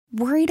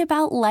Worried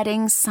about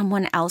letting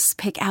someone else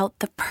pick out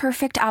the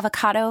perfect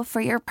avocado for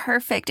your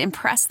perfect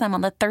impress them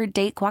on the third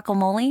date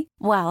guacamole?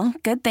 Well,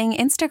 good thing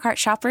Instacart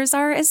shoppers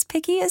are as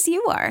picky as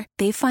you are.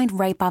 They find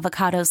ripe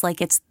avocados like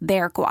it's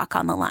their guac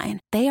on the line.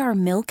 They are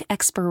milk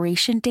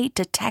expiration date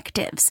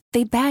detectives.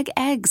 They bag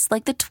eggs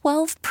like the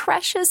 12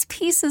 precious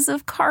pieces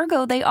of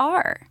cargo they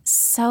are.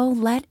 So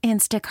let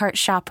Instacart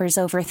shoppers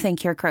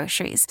overthink your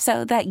groceries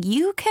so that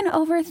you can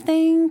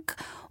overthink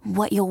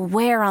what you'll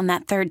wear on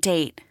that third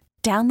date.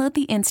 Download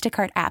the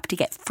Instacart app to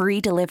get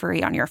free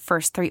delivery on your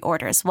first 3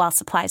 orders while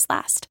supplies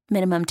last.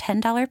 Minimum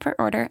 $10 per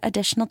order.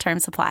 Additional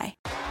terms apply.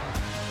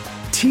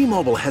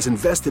 T-Mobile has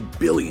invested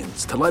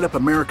billions to light up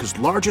America's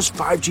largest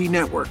 5G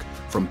network,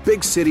 from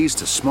big cities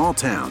to small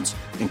towns,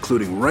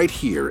 including right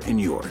here in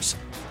yours.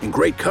 And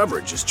great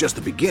coverage is just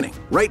the beginning.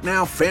 Right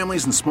now,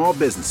 families and small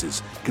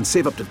businesses can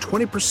save up to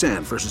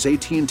 20% versus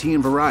AT&T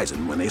and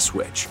Verizon when they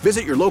switch.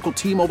 Visit your local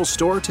T-Mobile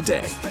store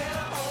today.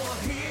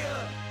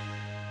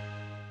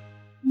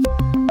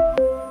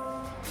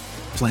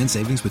 Plan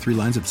savings with 3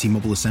 lines of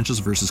T-Mobile Essentials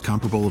versus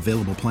comparable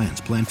available plans.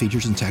 Plan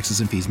features and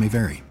taxes and fees may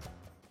vary.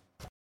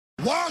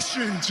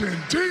 Washington,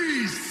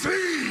 D.C.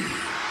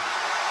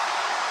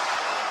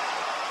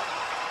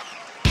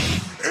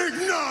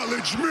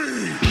 Acknowledge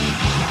me.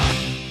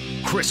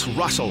 Chris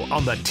Russell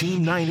on the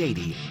Team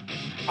 980.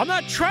 I'm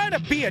not trying to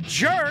be a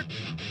jerk.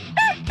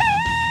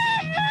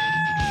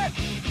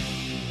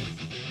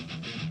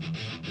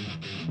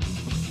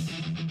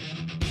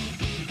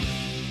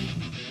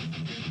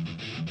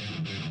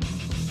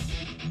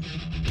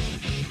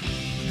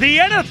 The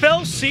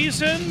NFL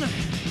season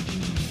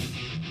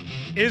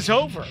is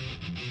over.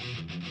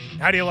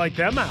 How do you like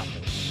them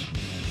apples?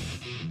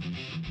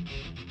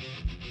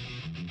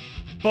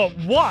 But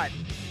what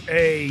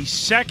a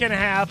second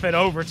half and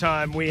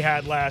overtime we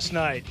had last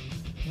night.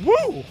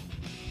 Woo!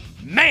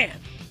 Man!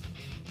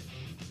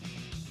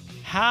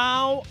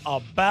 How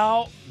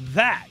about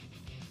that?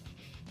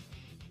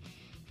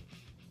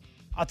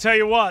 I'll tell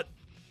you what.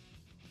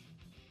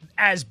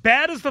 As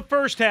bad as the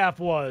first half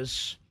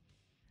was,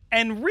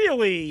 and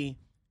really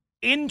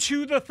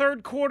into the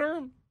third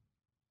quarter,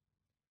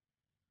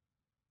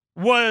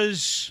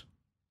 was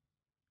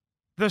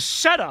the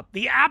setup,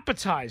 the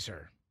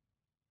appetizer.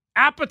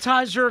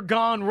 Appetizer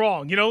gone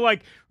wrong. You know,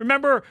 like,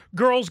 remember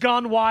Girls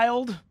Gone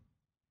Wild?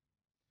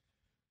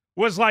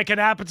 Was like an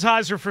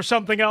appetizer for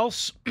something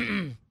else.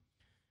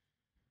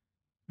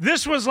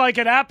 This was like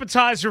an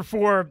appetizer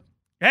for,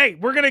 hey,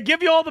 we're going to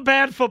give you all the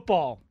bad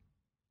football.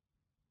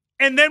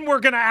 And then we're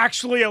going to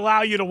actually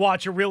allow you to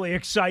watch a really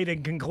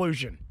exciting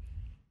conclusion.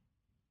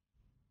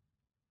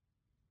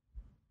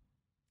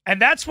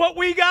 And that's what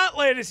we got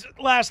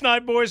last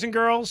night, boys and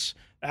girls.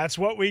 That's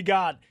what we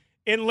got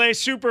in Le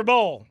Super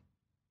Bowl.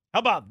 How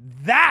about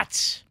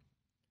that?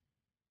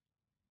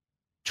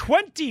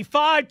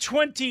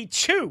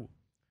 25-22.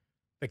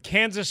 The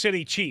Kansas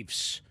City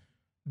Chiefs.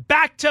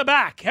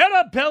 Back-to-back. Head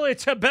up, belly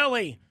to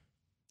belly.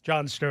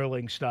 John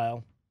Sterling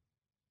style.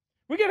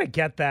 We got to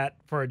get that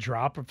for a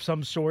drop of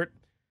some sort.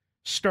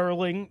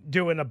 Sterling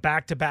doing a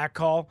back-to-back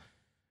call.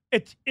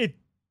 It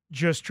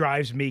just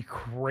drives me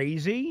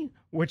crazy,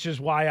 which is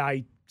why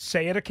I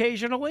say it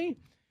occasionally.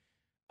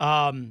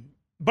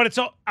 But it's,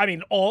 a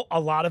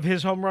lot of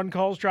his home run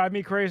calls drive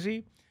me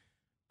crazy.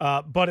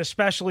 But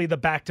especially the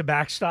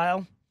back-to-back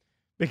style,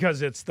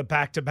 because it's the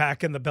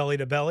back-to-back and the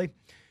belly-to-belly.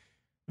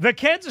 The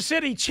Kansas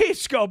City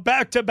Chiefs go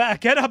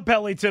back-to-back and a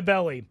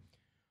belly-to-belly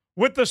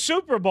with the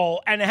Super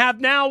Bowl and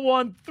have now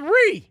won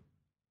 3.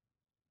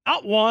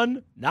 Not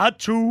 1, not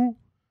 2,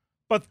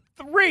 but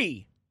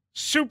 3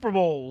 Super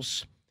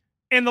Bowls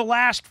in the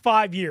last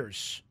 5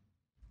 years.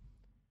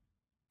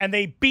 And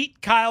they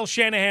beat Kyle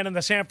Shanahan and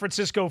the San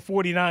Francisco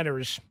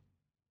 49ers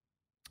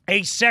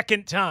a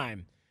second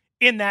time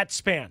in that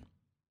span.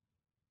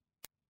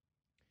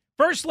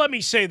 First, let me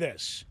say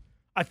this.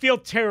 I feel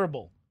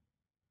terrible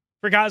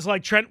for guys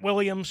like Trent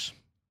Williams,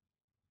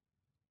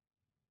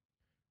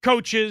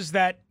 coaches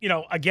that,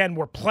 again,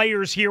 were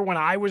players here when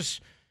I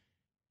was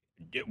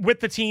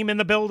with the team in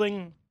the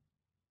building.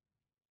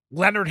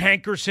 Leonard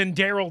Hankerson,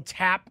 Darryl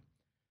Tapp,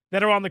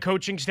 that are on the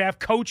coaching staff.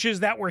 Coaches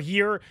that were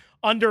here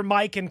under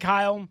Mike and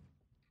Kyle.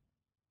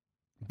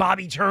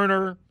 Bobby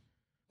Turner,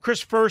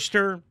 Chris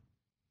Furster.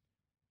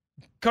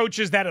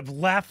 Coaches that have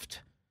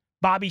left.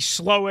 Bobby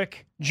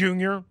Slowick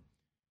Jr.,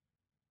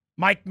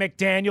 Mike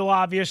McDaniel,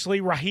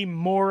 obviously, Raheem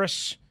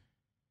Morris.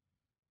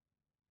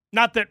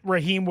 Not that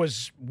Raheem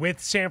was with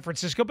San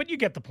Francisco, but you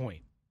get the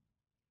point.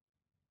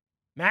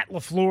 Matt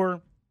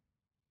LaFleur.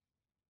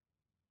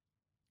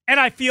 And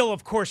I feel,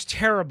 of course,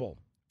 terrible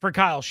for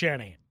Kyle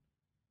Shanahan.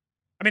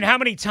 I mean, how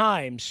many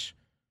times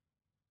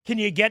can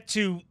you get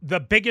to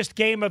the biggest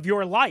game of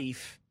your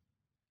life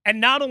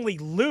and not only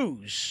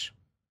lose,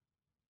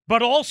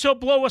 but also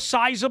blow a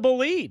sizable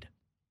lead?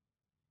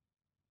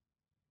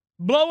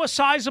 Blow a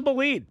sizable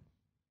lead.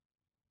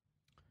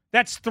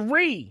 That's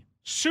 3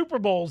 Super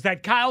Bowls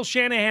that Kyle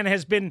Shanahan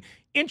has been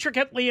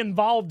intricately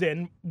involved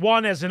in,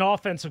 1 as an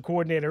offensive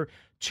coordinator,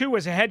 2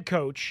 as a head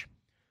coach,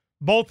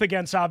 both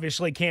against,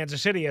 obviously,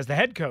 Kansas City as the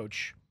head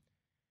coach.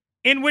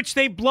 in which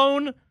they've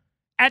blown,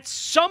 at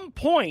some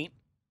point,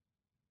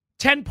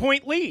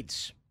 10-point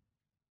leads.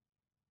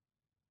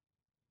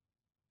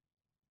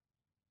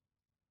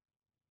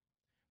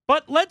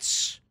 But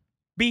let's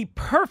be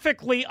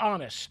perfectly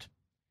honest.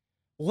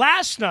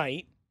 Last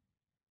night,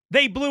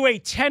 they blew a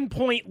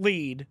 10-point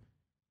lead,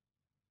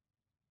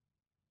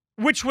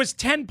 which was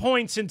 10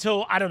 points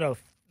until, I don't know,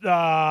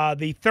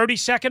 the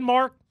 30-second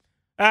mark.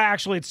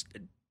 Actually, it's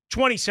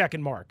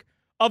 20-second mark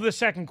of the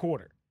second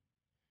quarter.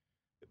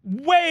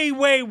 Way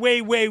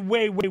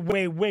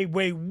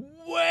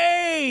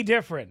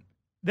different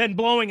than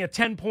blowing a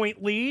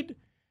 10-point lead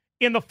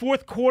in the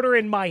fourth quarter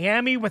in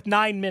Miami with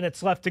 9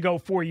 minutes left to go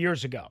 4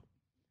 years ago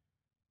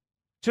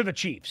to the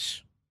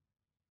Chiefs.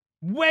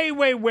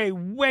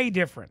 Way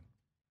different.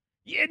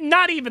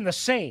 Not even the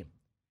same.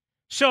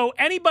 So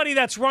anybody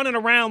that's running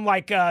around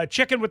like a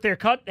chicken with their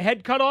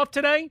head cut off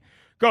today,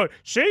 going,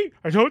 see,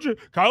 I told you,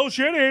 Kyle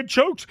Shanahan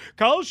chokes.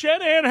 Kyle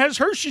Shanahan has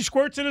Hershey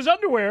squirts in his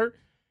underwear,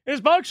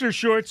 his boxer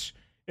shorts,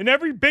 in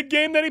every big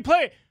game that he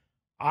plays.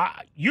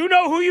 You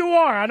know who you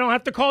are. I don't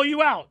have to call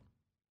you out.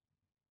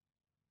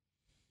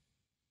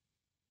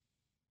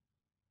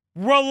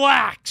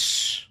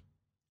 Relax.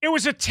 It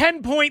was a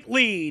 10-point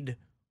lead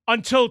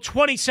until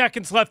 20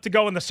 seconds left to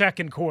go in the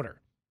second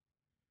quarter.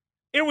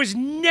 It was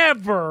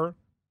never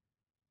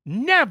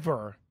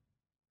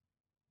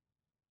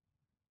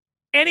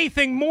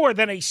anything more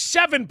than a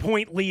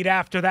 7-point lead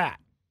after that.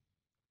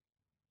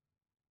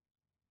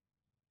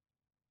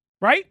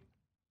 Right?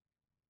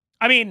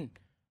 I mean,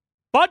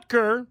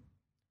 Butker,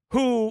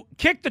 who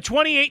kicked the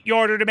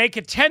 28-yarder to make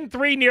it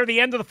 10-3 near the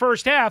end of the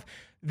first half,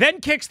 then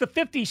kicks the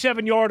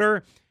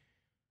 57-yarder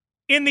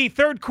in the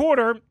third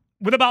quarter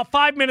with about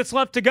 5 minutes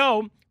left to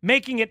go,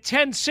 making it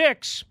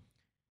 10-6.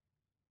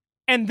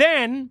 And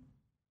then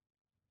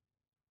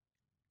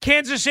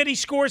Kansas City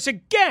scores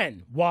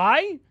again.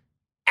 Why?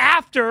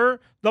 After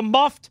the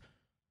muffed,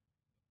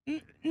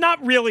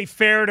 not really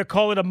fair to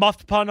call it a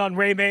muffed punt on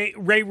Ray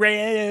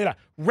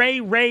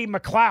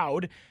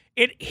McLeod.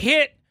 It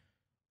hit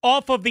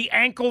off of the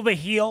ankle, the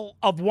heel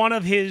of one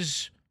of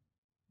his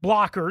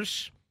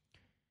blockers.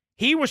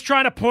 He was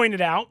trying to point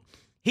it out.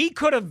 He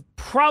could have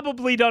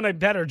probably done a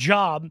better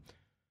job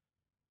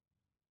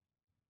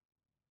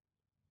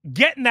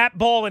getting that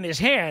ball in his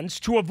hands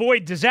to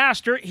avoid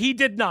disaster. He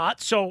did not,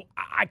 so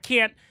I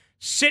can't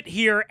sit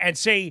here and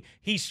say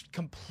he's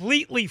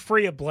completely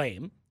free of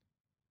blame.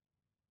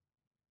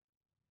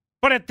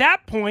 But at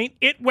that point,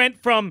 it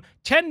went from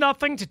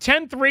 10-0 to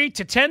 10-3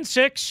 to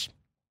 10-6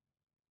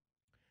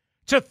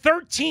 to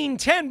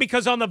 13-10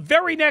 because on the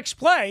very next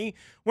play,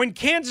 when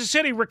Kansas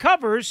City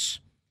recovers,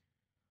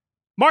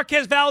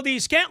 Marquez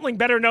Valdez-Scantling,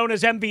 better known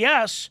as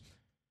MVS,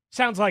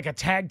 sounds like a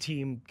tag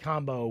team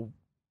combo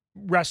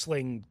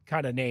wrestling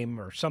kind of name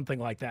or something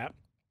like that,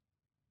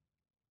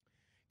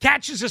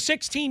 catches a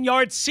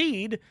 16-yard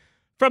seed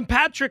from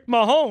Patrick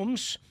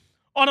Mahomes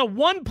on a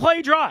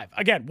one-play drive.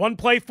 Again, one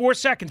play, 4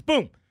 seconds.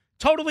 Boom.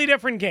 Totally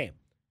different game.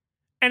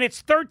 And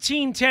it's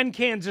 13-10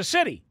 Kansas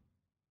City.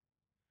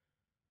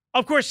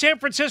 Of course, San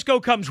Francisco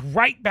comes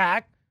right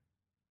back,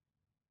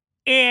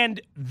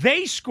 and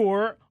they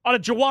score on a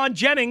Jawan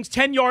Jennings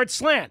 10-yard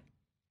slant.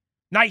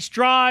 Nice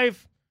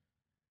drive.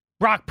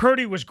 Brock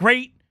Purdy was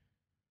great.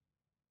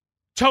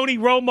 Tony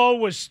Romo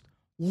was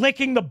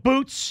licking the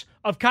boots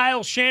of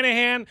Kyle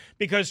Shanahan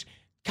because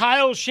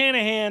Kyle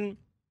Shanahan,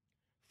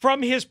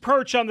 from his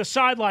perch on the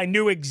sideline,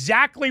 knew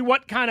exactly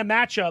what kind of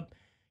matchup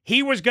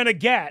he was going to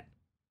get,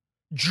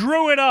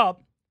 drew it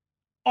up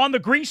on the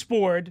grease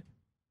board,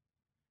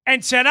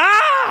 and said,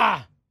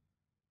 I'm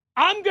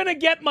going to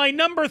get my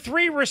number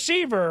 3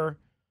 receiver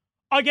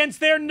against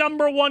their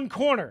number 1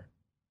 corner.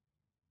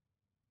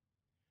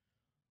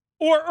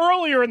 Or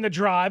earlier in the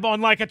drive,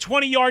 on like a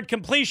 20-yard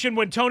completion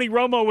when Tony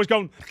Romo was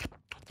going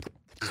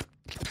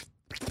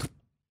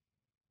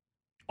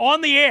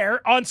on the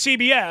air on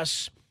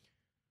CBS,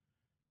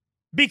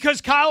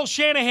 because Kyle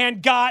Shanahan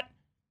got,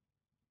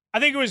 I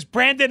think it was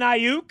Brandon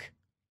Ayuk,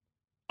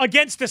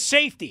 against a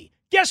safety.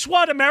 Guess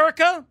what,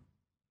 America?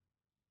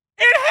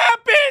 It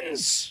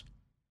happens!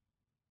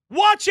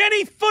 Watch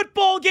any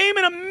football game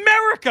in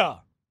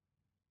America.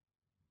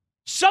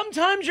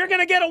 Sometimes you're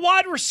going to get a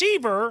wide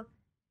receiver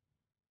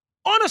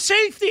on a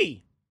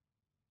safety.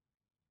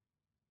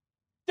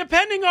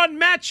 Depending on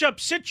matchup,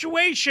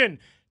 situation,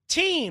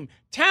 team,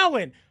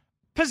 talent,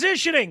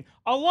 positioning,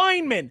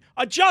 alignment,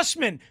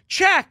 adjustment,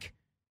 check.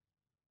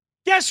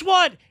 Guess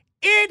what?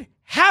 It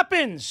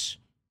happens.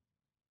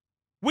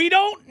 We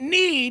don't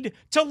need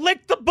to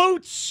lick the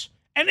boots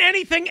and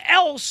anything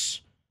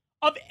else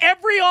of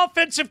every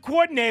offensive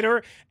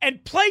coordinator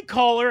and play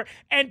caller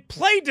and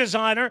play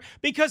designer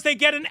because they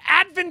get an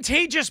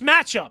advantageous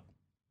matchup.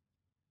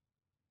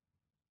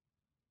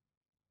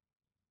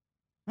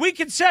 We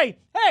can say,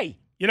 hey,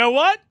 you know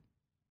what?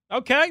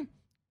 Okay,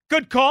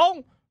 good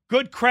call,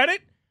 good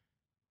credit.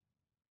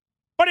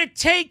 But it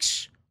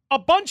takes a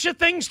bunch of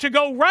things to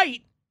go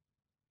right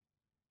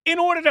in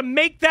order to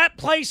make that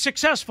play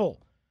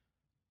successful.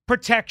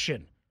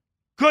 Protection,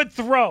 good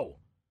throw,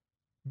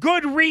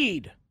 good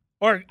read,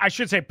 Or I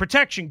should say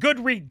protection,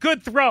 good read,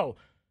 good throw,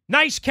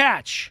 nice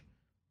catch.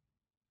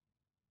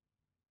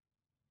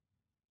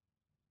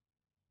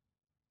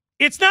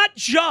 It's not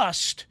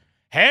just,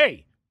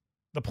 hey,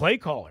 the play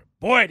caller,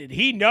 boy, did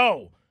he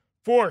know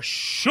for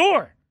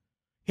sure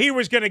he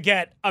was going to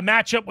get a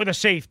matchup with a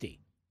safety.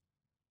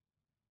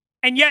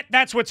 And yet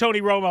that's what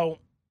Tony Romo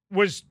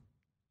was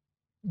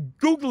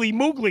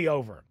googly-moogly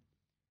over.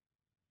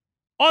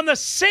 On the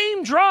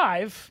same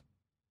drive,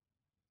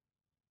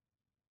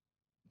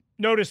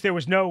 notice there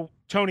was no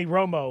Tony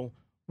Romo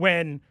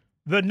when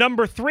the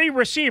number 3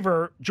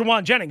 receiver,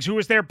 Juwan Jennings, who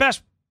was their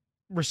best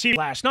receiver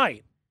last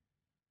night,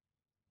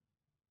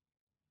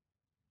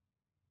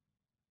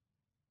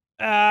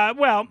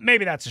 well,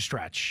 maybe that's a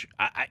stretch.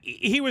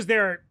 He was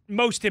their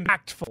most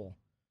impactful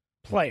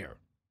player,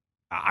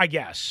 I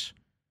guess,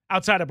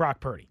 outside of Brock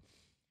Purdy.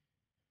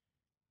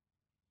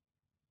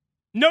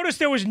 Notice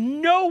there was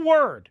no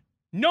word,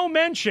 no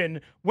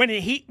mention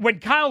when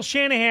Kyle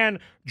Shanahan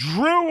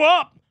drew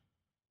up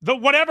the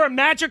whatever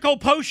magical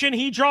potion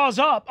he draws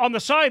up on the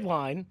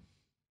sideline,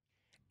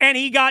 and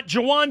he got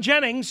Juwan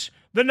Jennings,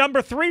 the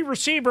number 3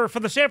 receiver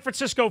for the San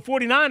Francisco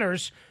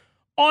 49ers,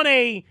 on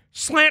a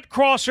slant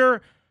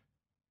crosser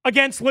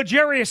against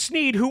L'Jarius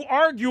Sneed, who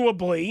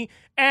arguably,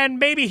 and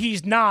maybe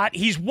he's not,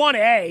 he's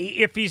 1A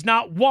if he's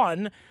not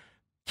 1,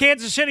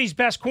 Kansas City's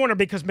best corner,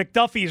 because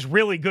McDuffie is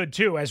really good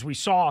too, as we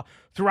saw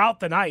throughout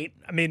the night.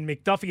 I mean,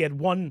 McDuffie had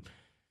one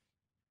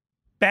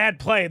bad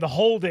play, the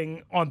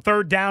holding on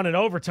 3rd down in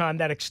overtime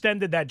that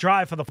extended that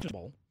drive for the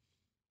football.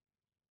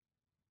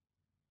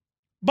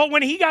 But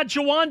when he got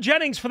Juwan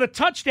Jennings for the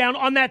touchdown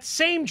on that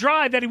same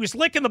drive that he was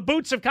licking the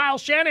boots of Kyle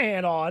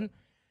Shanahan on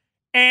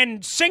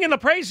and singing the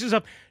praises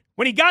of,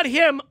 when he got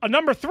him a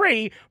number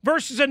 3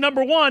 versus a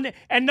number 1,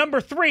 and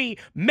number 3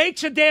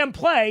 makes a damn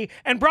play,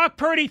 and Brock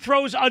Purdy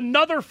throws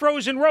another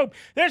frozen rope,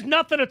 there's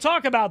nothing to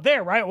talk about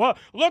there, right? Well,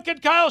 look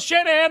at Kyle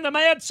Shanahan, the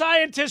mad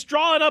scientist,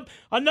 drawing up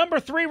a number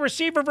 3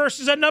 receiver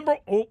versus a number...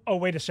 Oh,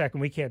 wait a second.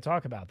 We can't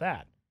talk about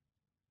that.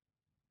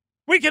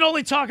 We can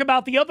only talk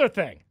about the other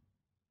thing.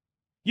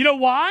 You know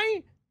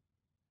why?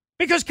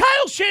 Because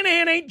Kyle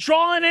Shanahan ain't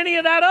drawing any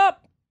of that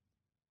up.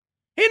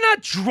 He's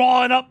not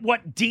drawing up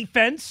what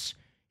defense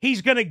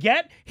he's going to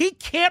get. He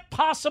can't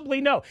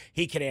possibly know.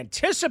 He can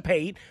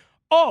anticipate,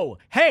 oh,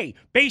 hey,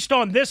 based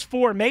on this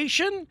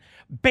formation,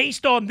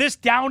 based on this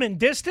down and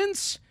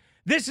distance,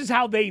 this is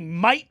how they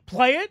might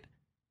play it.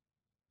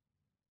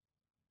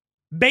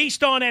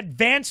 Based on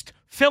advanced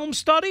film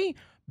study,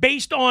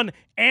 based on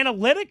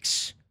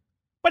analytics.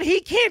 But he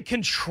can't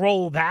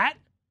control that.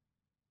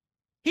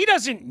 He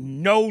doesn't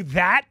know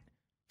that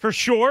for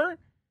sure.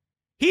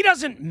 He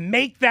doesn't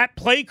make that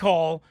play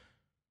call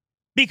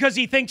because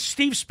he thinks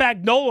Steve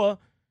Spagnuolo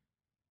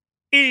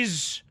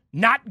is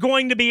not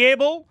going to be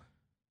able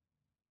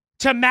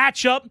to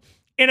match up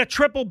in a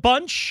triple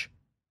bunch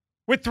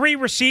with 3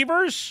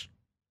 receivers.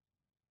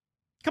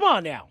 Come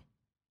on now.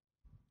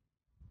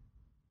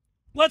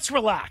 Let's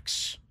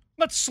relax.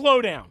 Let's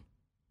slow down.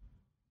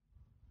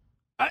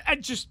 I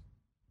just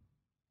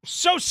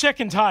so sick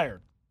and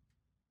tired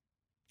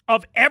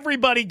of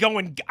everybody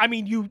going, I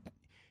mean, you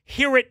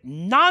hear it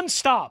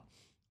nonstop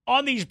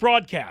on these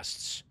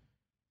broadcasts.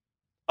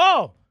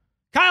 Oh,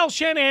 Kyle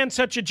Shanahan's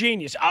such a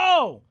genius.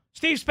 Oh,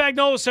 Steve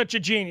Spagnuolo's such a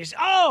genius.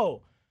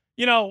 Oh,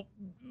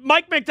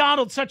 Mike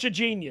McDonald's such a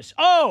genius.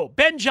 Oh,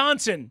 Ben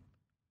Johnson,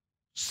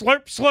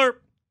 slurp, slurp,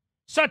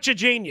 such a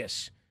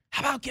genius.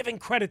 How about giving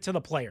credit to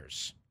the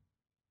players?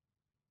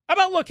 How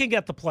about looking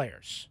at the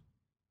players?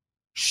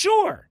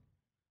 Sure,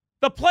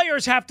 the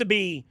players have to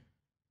be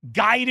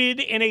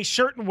guided in a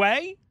certain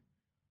way.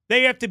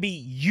 They have to be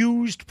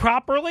used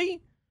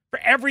properly for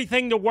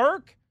everything to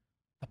work.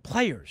 The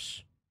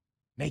players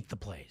make the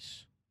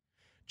plays.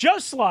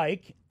 Just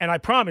like, and I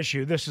promise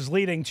you this is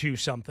leading to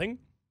something,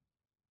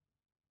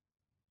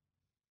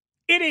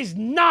 it is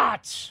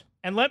not,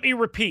 and let me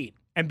repeat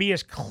and be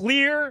as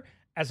clear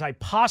as I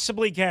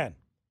possibly can,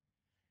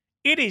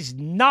 it is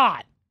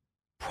not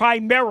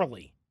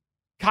primarily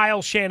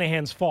Kyle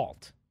Shanahan's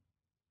fault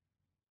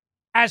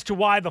as to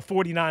why the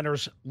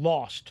 49ers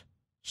lost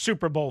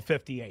Super Bowl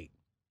 58.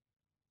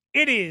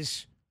 It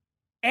is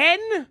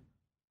N-O-T,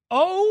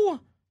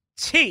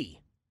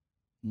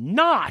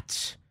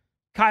 not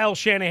Kyle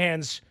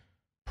Shanahan's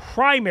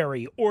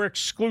primary or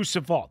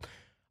exclusive fault.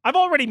 I've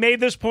already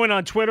made this point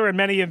on Twitter, and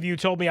many of you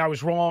told me I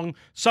was wrong.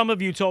 Some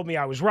of you told me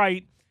I was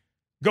right.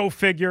 Go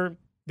figure.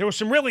 There were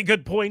some really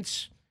good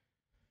points.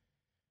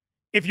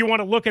 If you want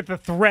to look at the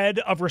thread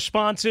of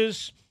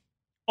responses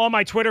on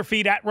my Twitter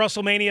feed at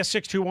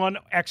WrestleMania621,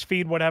 X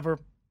feed, whatever,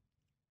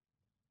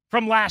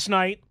 from last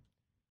night,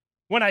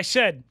 when I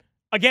said,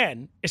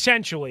 again,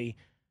 essentially,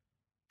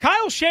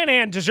 Kyle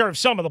Shanahan deserves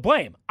some of the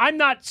blame. I'm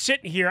not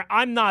sitting here.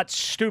 I'm not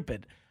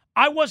stupid.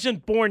 I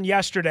wasn't born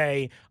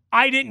yesterday.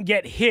 I didn't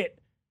get hit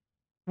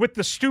with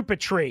the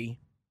stupid tree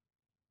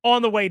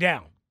on the way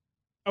down.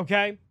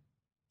 Okay?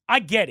 I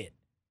get it.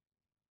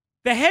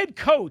 The head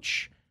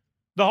coach,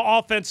 the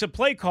offensive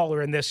play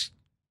caller in this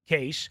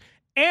case,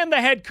 and the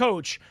head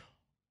coach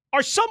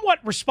are somewhat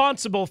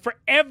responsible for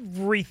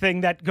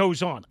everything that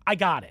goes on. I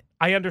got it.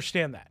 I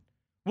understand that.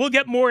 We'll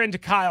get more into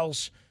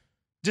Kyle's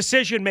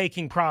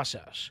decision-making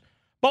process.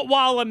 But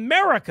while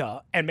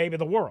America, and maybe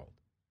the world,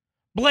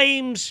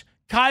 blames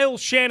Kyle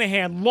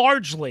Shanahan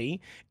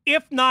largely,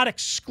 if not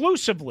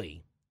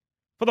exclusively,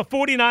 for the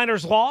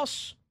 49ers'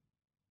 loss,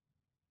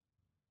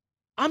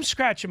 I'm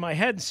scratching my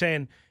head and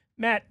saying,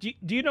 Matt,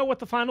 do you know what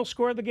the final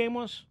score of the game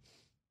was?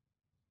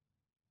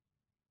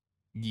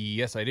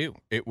 Yes, I do.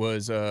 It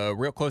was a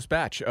real close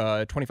batch,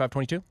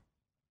 25-22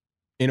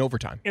 in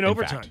overtime. In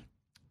overtime. Fact.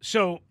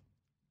 So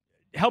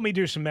help me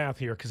do some math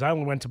here, because I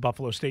only went to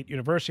Buffalo State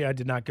University. I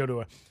did not go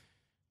to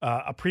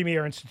a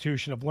premier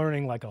institution of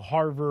learning like a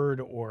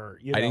Harvard or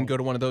I didn't go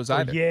to one of those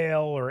either.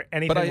 Yale or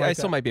anything like that. But I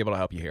still might be able to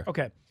help you here.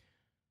 Okay.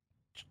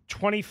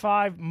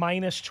 25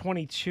 minus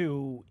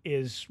 22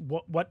 is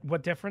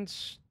what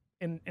difference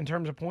in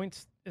terms of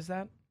points is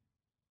that?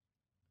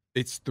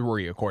 It's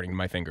 3 according to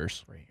my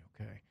fingers. 3,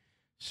 okay.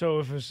 So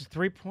if it's a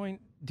 3-point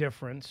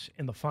difference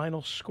in the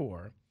final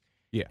score,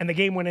 yeah, and the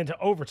game went into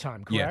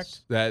overtime,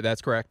 correct? Yes,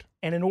 that's correct.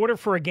 And in order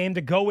for a game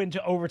to go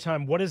into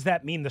overtime, what does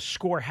that mean the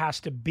score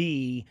has to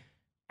be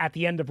at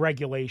the end of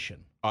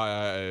regulation?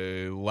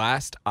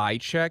 Last I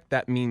checked,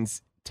 that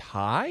means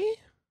tie?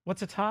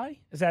 What's a tie?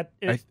 Is that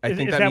I think is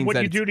that that means what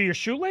that you do to your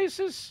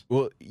shoelaces?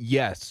 Well,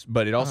 yes,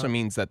 but it also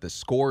means that the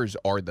scores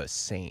are the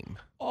same.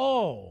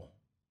 Oh.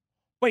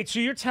 Wait, so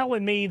you're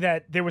telling me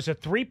that there was a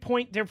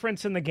 3-point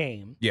difference in the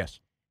game?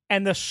 Yes.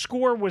 And the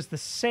score was the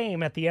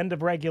same at the end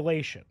of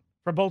regulation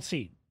for both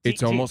seeds?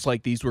 It's almost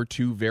like these were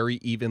two very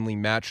evenly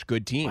matched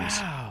good teams.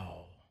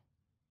 Wow.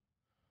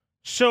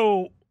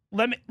 So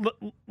let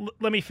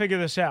me figure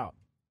this out.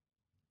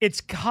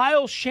 It's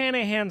Kyle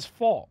Shanahan's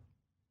fault,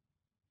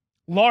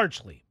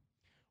 largely,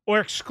 or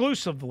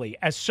exclusively,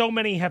 as so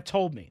many have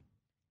told me,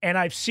 and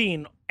I've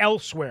seen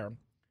elsewhere.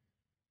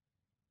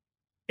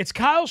 It's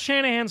Kyle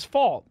Shanahan's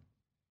fault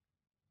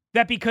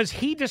that because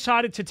he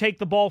decided to take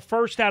the ball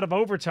first out of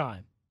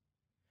overtime,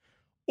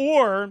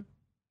 or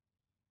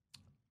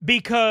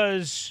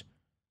because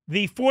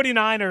the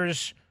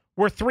 49ers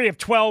were 3 of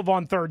 12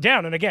 on third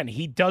down, and again,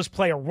 he does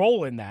play a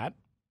role in that,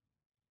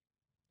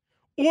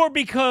 or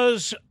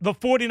because the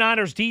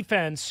 49ers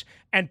defense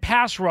and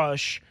pass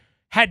rush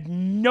had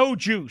no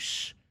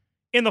juice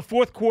in the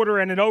fourth quarter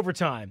and in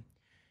overtime.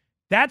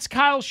 That's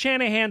Kyle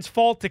Shanahan's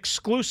fault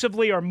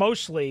exclusively or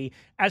mostly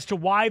as to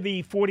why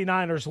the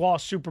 49ers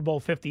lost Super Bowl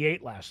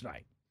 58 last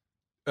night.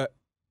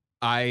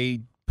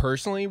 I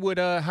personally would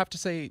have to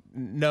say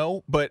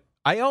no, but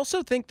I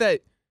also think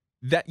that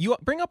you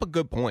bring up a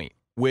good point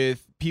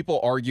with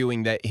people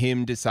arguing that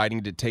him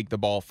deciding to take the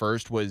ball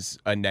first was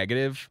a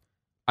negative.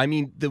 I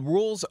mean, the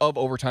rules of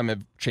overtime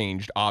have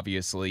changed,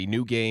 obviously.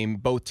 New game,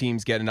 both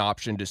teams get an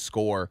option to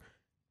score.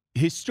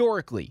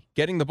 Historically,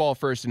 getting the ball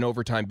first in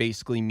overtime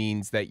basically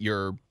means that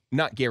you're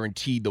not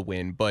guaranteed the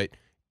win, but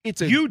it's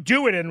you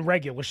do it in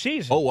regular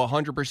season. Oh,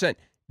 100%.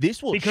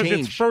 This will because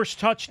change. It's first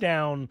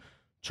touchdown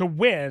to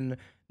win,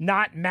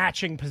 not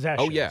matching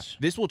possessions. Oh, yeah.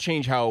 This will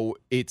change how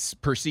it's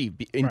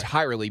perceived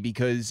entirely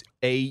because,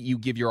 A, you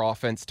give your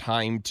offense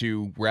time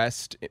to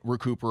rest,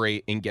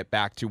 recuperate, and get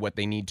back to what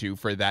they need to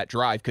for that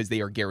drive because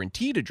they are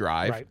guaranteed a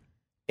drive. Right.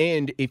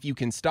 And if you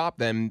can stop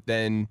them,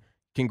 then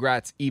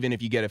congrats, even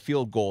if you get a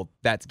field goal,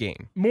 that's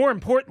game. More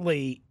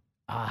importantly,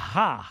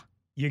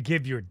 you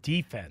give your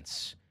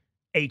defense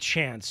a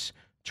chance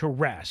to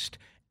rest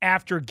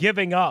after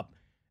giving up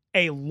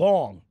a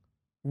long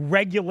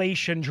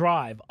regulation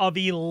drive of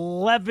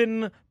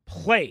 11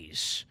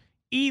 plays.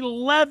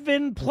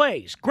 11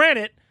 plays.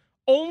 Granted,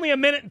 only a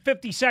minute and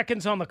 50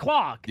 seconds on the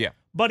clock. Yeah.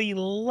 But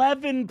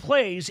 11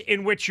 plays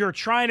in which you're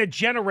trying to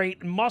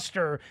generate and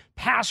muster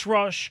pass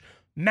rush,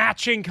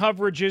 matching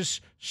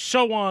coverages,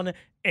 so on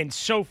and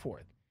so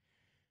forth.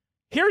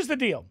 Here's the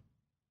deal.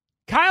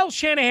 Kyle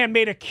Shanahan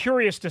made a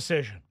curious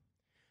decision.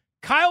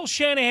 Kyle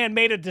Shanahan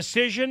made a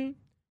decision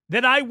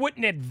that I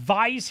wouldn't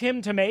advise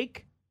him to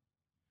make.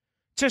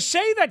 To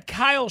say that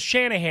Kyle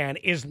Shanahan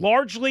is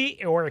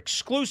largely or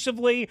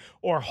exclusively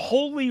or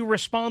wholly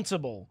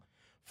responsible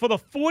for the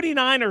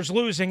 49ers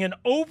losing an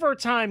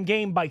overtime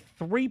game by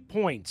 3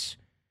 points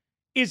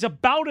is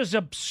about as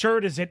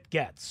absurd as it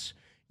gets.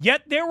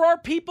 Yet there are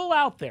people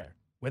out there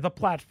with a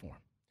platform.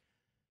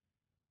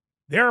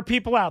 There are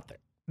people out there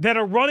that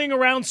are running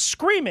around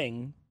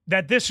screaming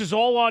that this is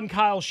all on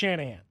Kyle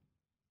Shanahan.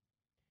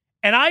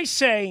 And I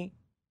say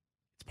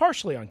it's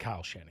partially on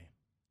Kyle Shanahan.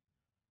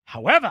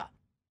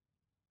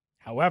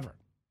 However,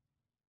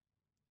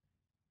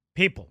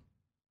 people,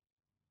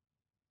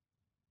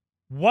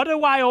 what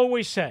do I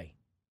always say?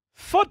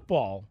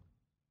 Football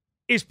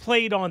is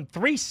played on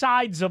 3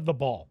 sides of the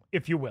ball,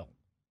 if you will.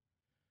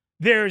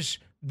 There's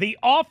the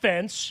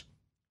offense,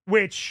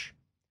 which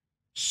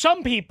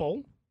some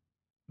people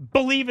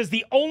believe is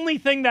the only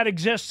thing that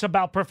exists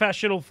about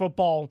professional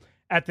football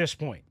at this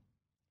point.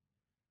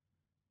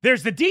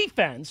 There's the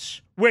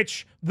defense,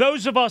 which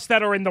those of us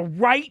that are in the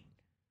right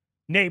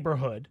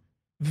neighborhood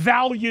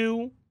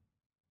value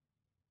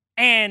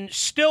and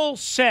still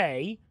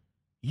say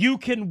you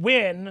can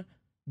win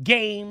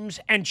games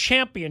and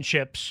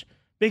championships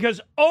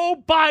because,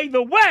 oh, by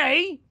the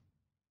way,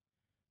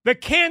 the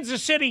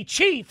Kansas City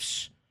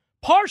Chiefs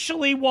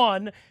partially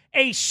won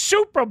a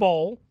Super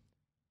Bowl,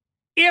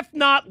 if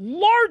not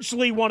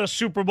largely won a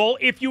Super Bowl,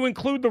 if you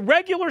include the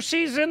regular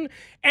season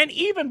and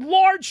even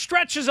large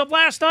stretches of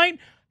last night.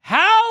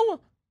 How?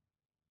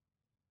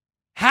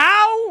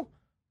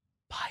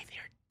 By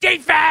their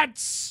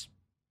defense.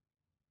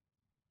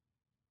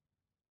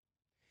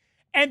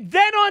 And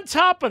then on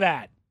top of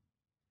that,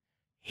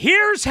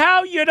 here's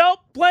how you don't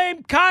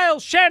blame Kyle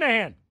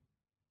Shanahan.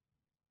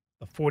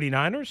 The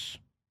 49ers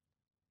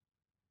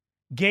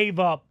gave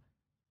up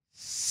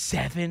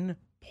 7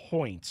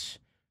 points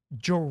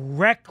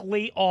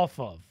directly off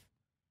of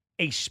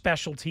a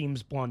special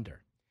teams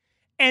blunder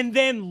and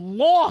then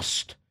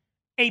lost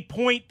a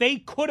point they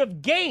could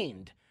have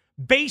gained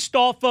based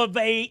off of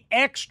a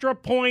extra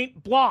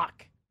point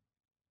block.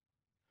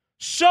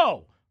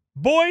 So,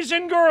 boys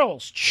and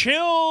girls,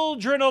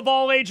 children of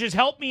all ages,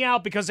 help me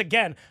out because,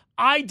 again,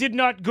 I did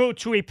not go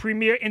to a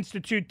premier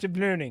institute of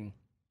learning.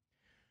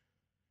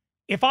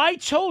 If I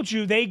told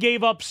you they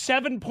gave up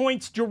 7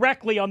 points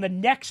directly on the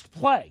next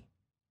play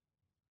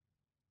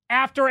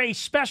after a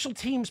special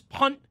teams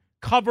punt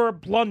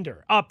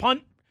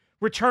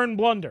return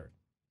blunder,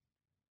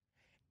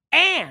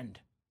 and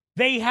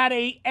they had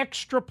an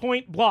extra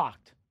point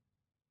blocked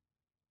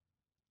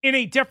in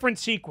a different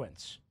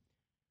sequence,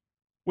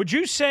 would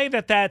you say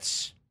that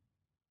that's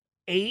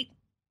 8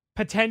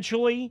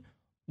 potentially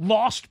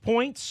lost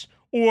points,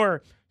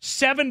 or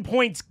 7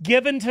 points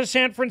given to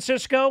San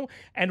Francisco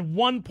and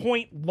 1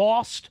 point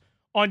lost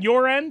on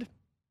your end?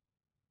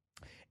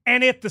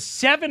 And if the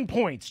 7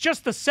 points,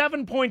 just the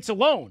 7 points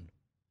alone,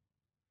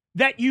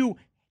 that you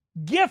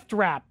gift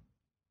wrap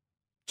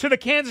to the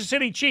Kansas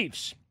City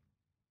Chiefs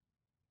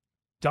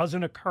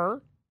doesn't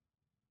occur,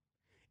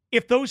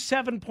 if those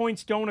 7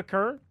 points don't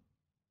occur,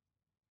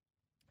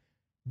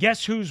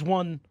 guess who's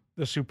won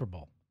the Super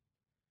Bowl?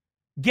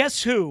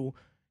 Guess who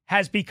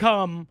has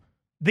become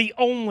the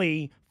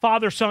only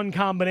father-son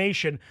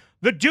combination,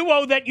 the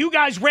duo that you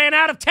guys ran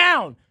out of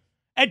town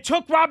and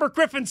took Robert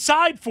Griffin's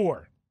side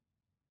for?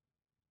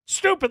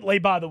 Stupidly,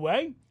 by the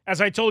way,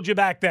 as I told you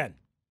back then.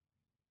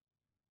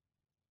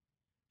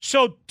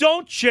 So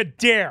don't you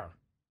dare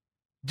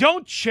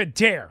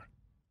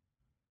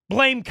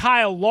blame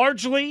Kyle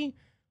largely,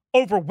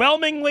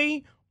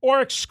 overwhelmingly,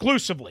 or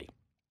exclusively.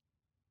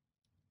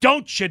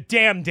 Don't you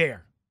damn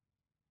dare.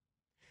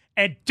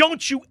 And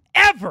don't you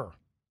ever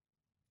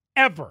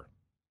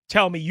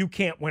tell me you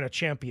can't win a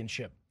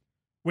championship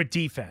with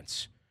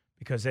defense.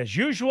 Because as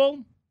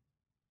usual,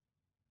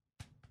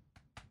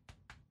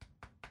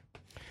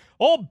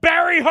 old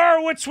Barry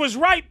Horowitz was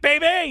right,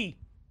 baby.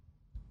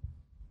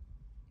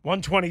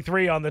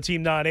 123 on the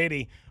Team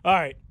 980. All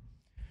right.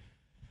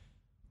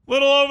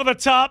 Little over the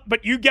top,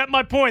 but you get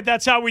my point.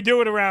 That's how we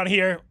do it around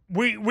here.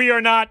 We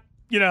are not,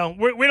 we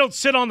don't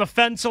sit on the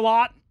fence a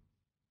lot.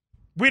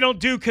 We don't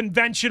do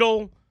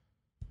conventional,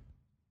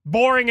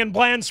 boring and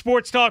bland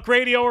sports talk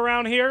radio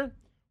around here.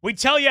 We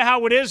tell you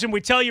how it is, and we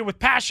tell you with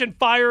passion,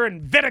 fire,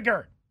 and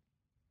vinegar.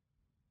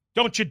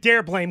 Don't you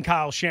dare blame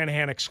Kyle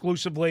Shanahan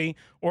exclusively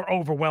or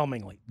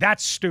overwhelmingly.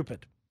 That's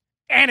stupid.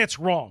 And it's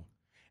wrong.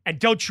 And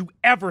don't you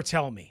ever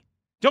tell me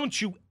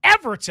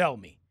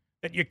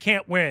that you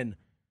can't win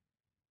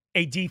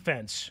a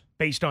defense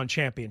based on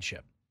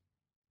championship.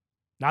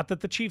 Not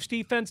that the Chiefs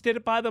defense did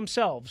it by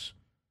themselves,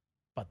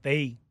 but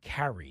they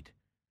carried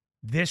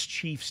this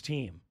Chiefs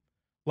team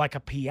like a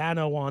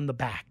piano on the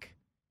back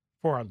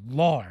for a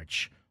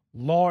large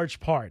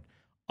part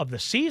of the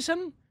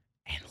season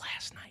and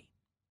last night.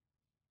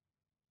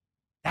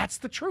 That's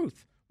the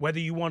truth, whether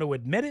you want to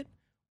admit it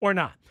or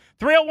not.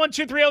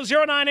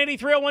 301-230-0980,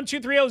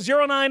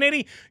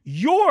 301-230-0980.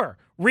 Your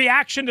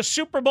reaction to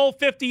Super Bowl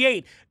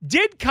 58.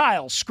 Did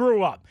Kyle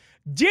screw up?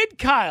 Did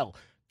Kyle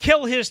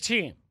kill his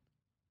team?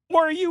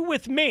 Or are you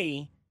with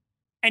me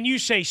and you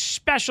say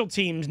special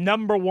teams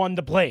number one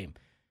to blame?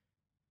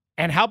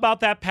 And how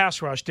about that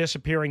pass rush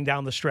disappearing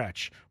down the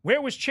stretch?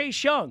 Where was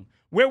Chase Young?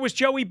 Where was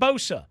Joey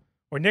Bosa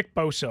or Nick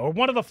Bosa or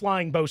one of the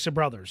flying Bosa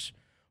brothers?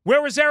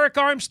 Where was Eric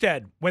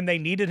Armstead when they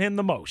needed him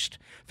the most?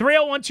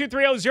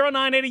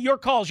 301-230-0980, your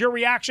calls, your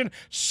reaction.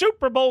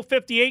 Super Bowl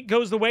 58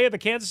 goes the way of the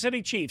Kansas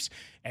City Chiefs.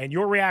 And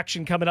your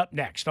reaction coming up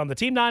next on the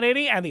Team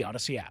 980 and the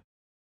Odyssey app.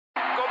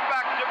 Go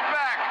back to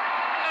back,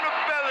 little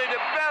belly to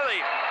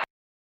belly.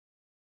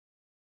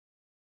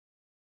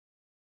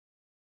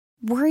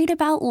 Worried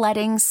about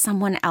letting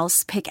someone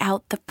else pick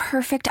out the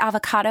perfect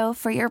avocado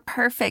for your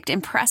perfect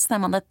impress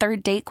them on the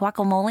third date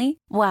guacamole?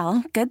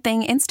 Well, good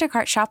thing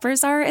Instacart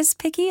shoppers are as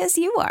picky as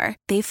you are.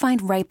 They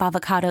find ripe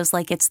avocados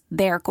like it's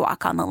their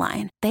guac on the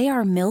line. They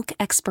are milk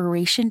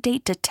expiration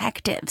date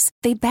detectives.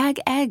 They bag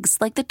eggs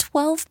like the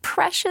 12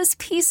 precious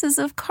pieces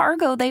of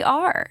cargo they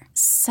are.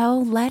 So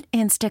let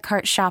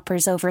Instacart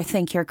shoppers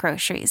overthink your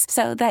groceries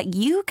so that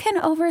you can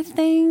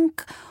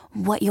overthink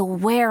what you'll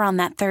wear on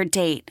that third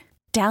date.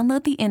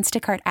 Download the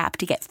Instacart app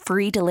to get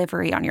free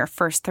delivery on your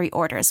first 3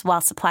 orders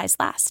while supplies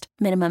last.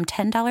 Minimum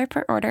 $10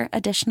 per order.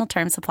 Additional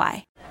terms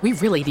apply. We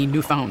really need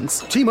new phones.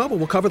 T-Mobile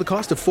will cover the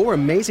cost of 4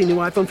 amazing new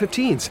iPhone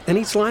 15s, and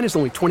each line is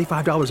only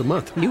 $25 a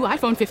month. New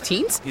iPhone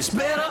 15s? It's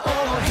better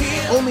over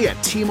here. Only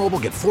at T-Mobile,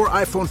 get 4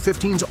 iPhone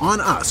 15s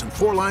on us and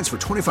 4 lines for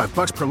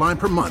 $25 per line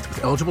per month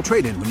with eligible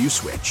trade-in when you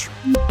switch.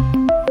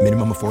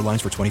 Minimum of 4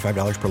 lines for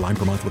 $25 per line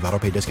per month with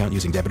autopay discount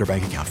using debit or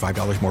bank account.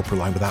 $5 more per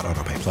line without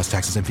autopay, plus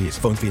taxes and fees.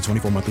 Phone fee at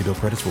 24 monthly bill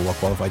credits for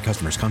well-qualified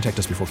customers. Contact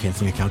us before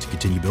canceling account to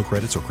continue bill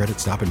credits or credit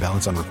stop and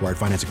balance on required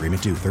finance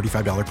agreement due.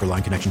 $35 per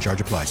line connection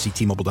charge applies. See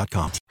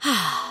T-Mobile.com.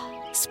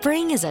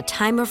 Spring is a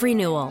time of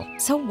renewal,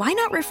 so why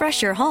not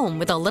refresh your home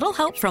with a little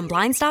help from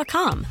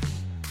Blinds.com?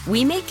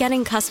 We make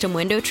getting custom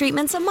window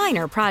treatments a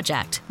minor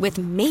project with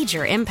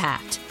major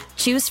impact.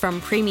 Choose from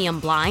premium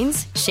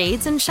blinds,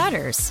 shades, and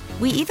shutters.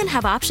 We even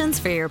have options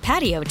for your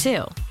patio,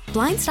 too.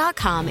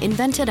 Blinds.com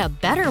invented a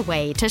better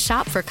way to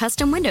shop for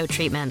custom window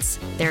treatments.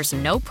 There's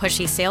no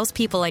pushy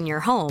salespeople in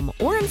your home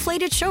or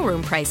inflated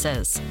showroom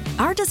prices.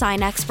 Our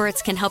design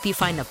experts can help you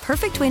find the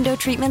perfect window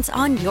treatments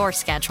on your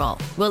schedule.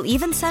 We'll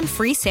even send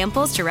free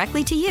samples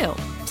directly to you.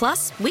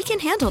 Plus, we can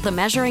handle the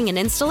measuring and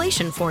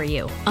installation for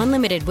you.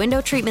 Unlimited window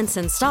treatments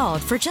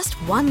installed for just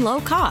one low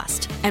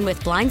cost. And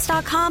with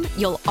Blinds.com,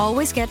 you'll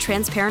always get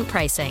transparent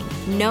pricing.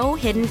 No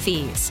hidden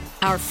fees.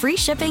 Our free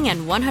shipping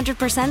and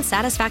 100%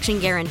 satisfaction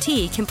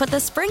guarantee can put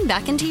the spring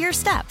back into your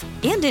step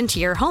and into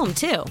your home,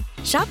 too.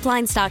 Shop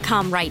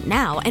Blinds.com right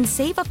now and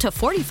save up to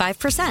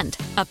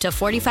 45%. Up to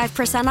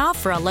 45% off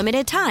for a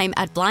limited time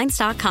at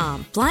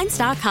Blinds.com.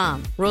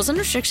 Blinds.com. Rules and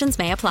restrictions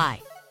may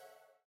apply.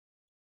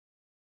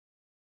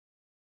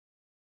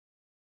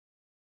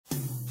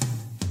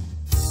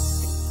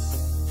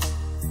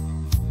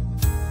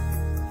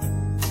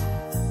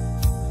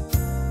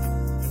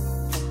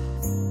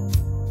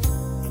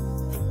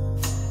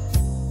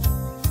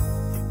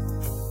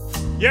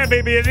 Yeah,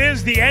 baby, it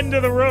is the end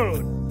of the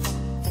road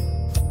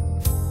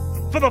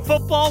for the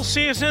football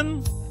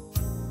season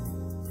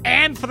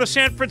and for the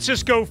San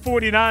Francisco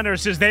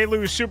 49ers as they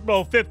lose Super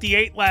Bowl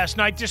 58 last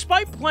night.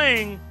 Despite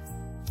playing,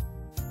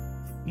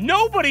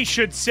 nobody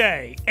should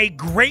say, a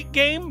great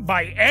game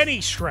by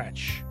any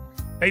stretch.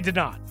 They did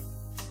not.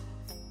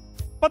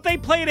 But they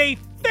played a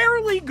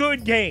fairly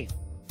good game.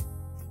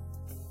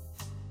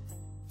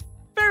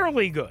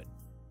 Fairly good.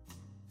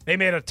 They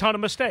made a ton of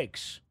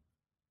mistakes.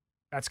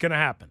 That's going to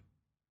happen.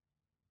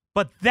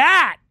 But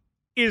that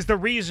is the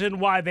reason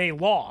why they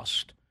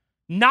lost,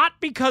 not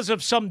because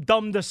of some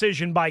dumb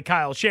decision by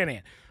Kyle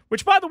Shanahan,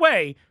 which, by the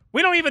way,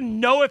 we don't even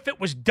know if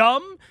it was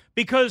dumb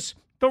because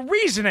the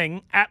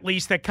reasoning, at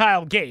least, that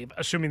Kyle gave,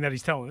 assuming that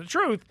he's telling the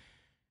truth,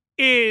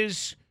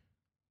 is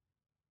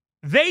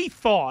they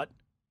thought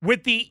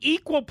with the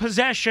equal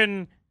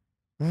possession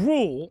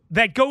rule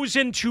that goes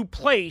into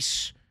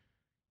place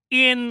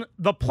in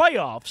the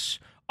playoffs,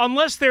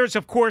 unless there's,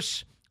 of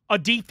course, a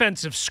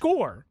defensive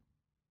score,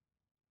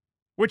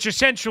 which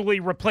essentially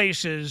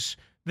replaces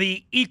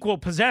the equal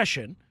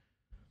possession.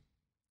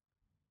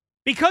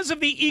 Because of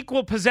the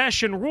equal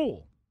possession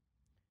rule,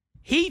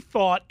 he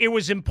thought it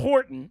was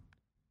important,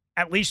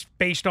 at least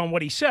based on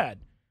what he said,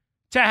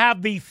 to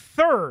have the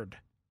third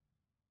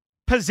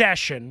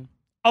possession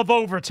of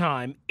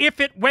overtime, if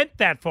it went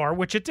that far,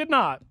 which it did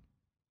not.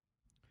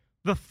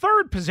 The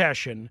third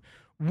possession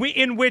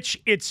in which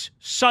it's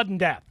sudden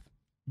death,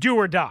 do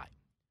or die,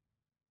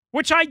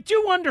 which I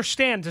do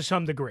understand to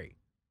some degree.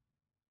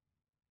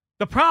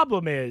 The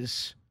problem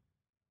is,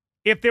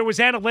 if there was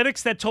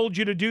analytics that told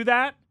you to do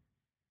that,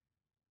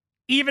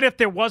 even if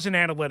there wasn't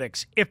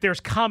analytics, if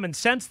there's common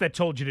sense that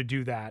told you to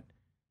do that,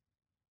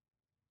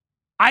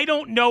 I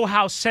don't know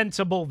how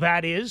sensible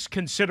that is,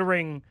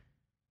 considering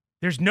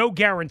there's no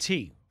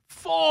guarantee,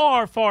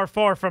 far, far,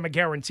 far from a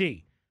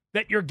guarantee,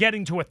 that you're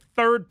getting to a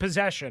third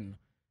possession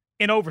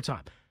in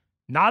overtime.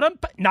 Not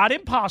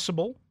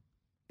impossible,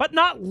 but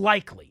not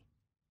likely.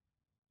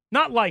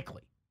 Not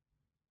likely.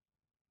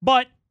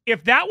 But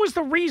if that was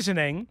the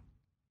reasoning,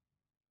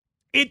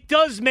 it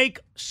does make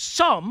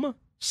some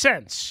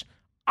sense.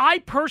 I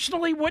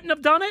personally wouldn't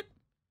have done it.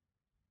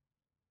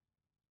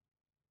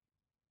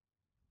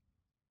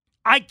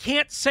 I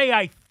can't say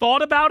I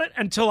thought about it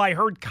until I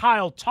heard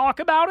Kyle talk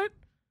about it.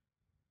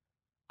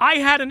 I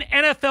had an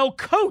NFL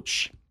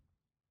coach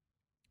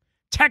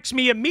text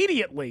me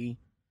immediately,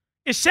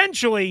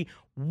 essentially,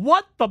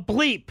 what the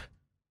bleep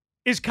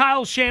is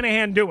Kyle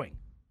Shanahan doing?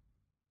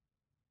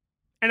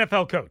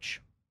 NFL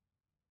coach.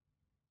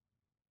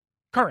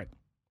 Current.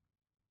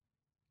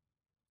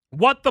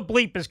 What the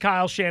bleep is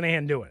Kyle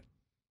Shanahan doing?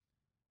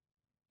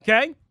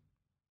 Okay?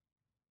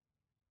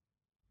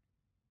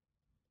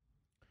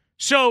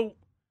 So,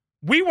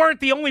 we weren't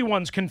the only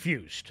ones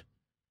confused.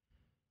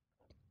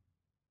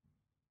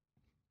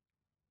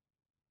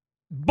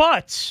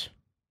 But,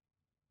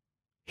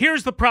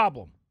 here's the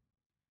problem.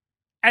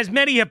 As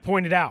many have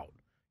pointed out,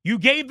 you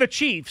gave the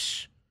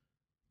Chiefs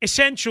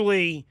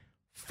essentially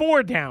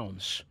 4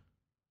 downs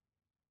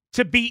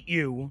to beat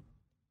you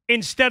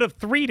instead of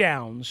 3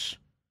 downs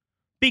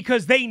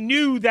because they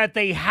knew that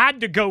they had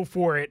to go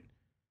for it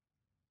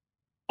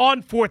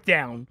on fourth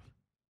down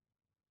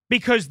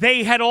because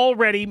they had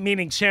already,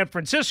 meaning San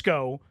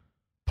Francisco,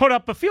 put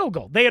up a field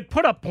goal. They had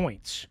put up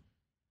points.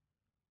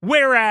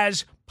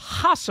 Whereas,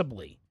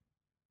 possibly,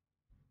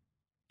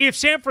 if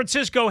San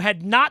Francisco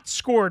had not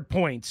scored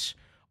points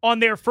on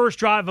their first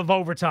drive of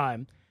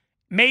overtime,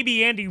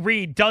 maybe Andy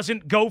Reid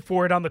doesn't go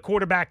for it on the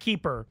quarterback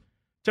keeper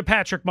to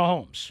Patrick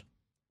Mahomes.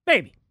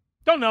 Maybe.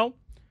 Don't know.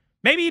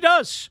 Maybe he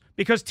does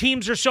because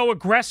teams are so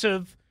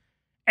aggressive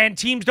and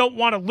teams don't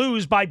want to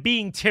lose by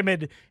being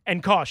timid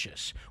and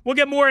cautious. We'll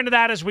get more into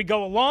that as we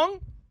go along.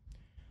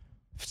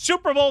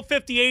 Super Bowl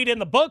 58 in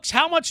the books.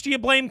 How much do you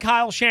blame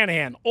Kyle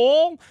Shanahan?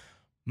 All?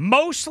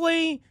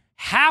 Mostly?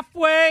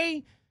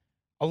 Halfway?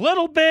 A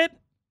little bit?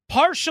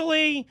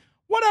 Partially?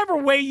 Whatever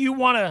way you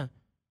want to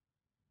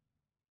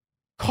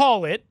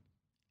call it.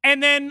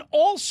 And then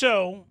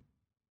also,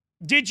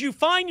 did you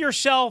find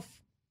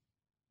yourself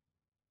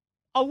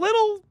a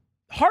little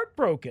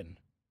heartbroken?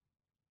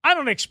 I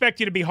don't expect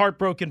you to be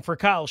heartbroken for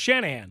Kyle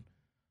Shanahan,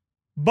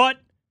 but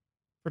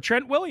for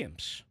Trent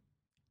Williams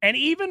and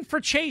even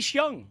for Chase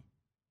Young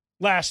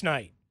last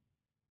night,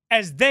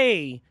 as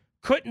they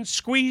couldn't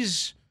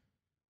squeeze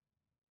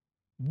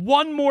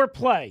one more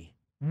play,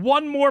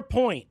 one more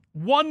point,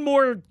 one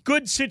more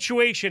good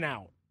situation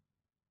out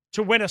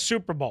to win a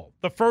Super Bowl,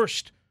 the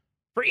first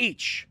for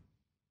each.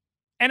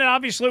 And it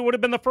obviously would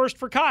have been the first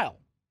for Kyle.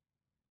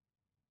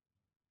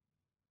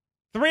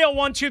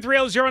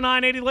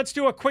 301-230-0980. Let's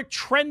do a quick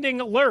trending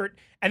alert,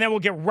 and then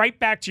we'll get right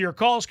back to your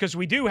calls because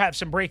we do have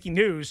some breaking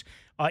news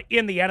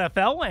in the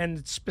NFL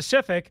and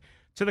specific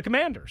to the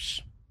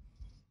Commanders.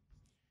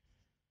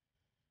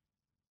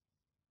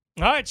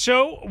 All right,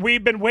 so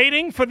we've been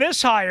waiting for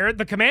this hire.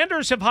 The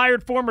Commanders have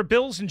hired former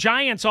Bills and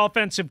Giants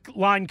offensive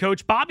line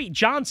coach Bobby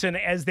Johnson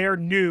as their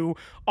new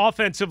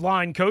offensive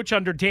line coach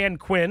under Dan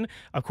Quinn.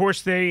 Of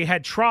course, they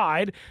had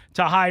tried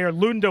to hire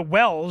Lunda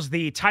Wells,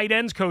 the tight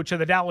ends coach of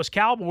the Dallas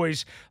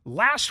Cowboys,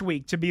 last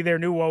week to be their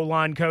new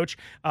O-line coach,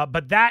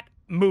 but that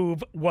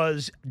move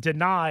was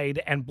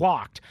denied and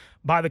blocked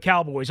by the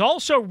Cowboys.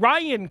 Also,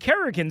 Ryan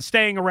Kerrigan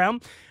staying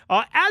around,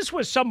 as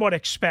was somewhat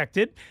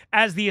expected,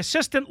 as the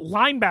assistant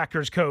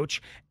linebackers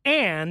coach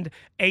and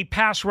a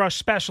pass rush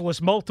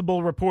specialist,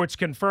 multiple reports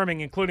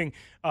confirming, including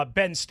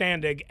Ben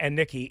Standig and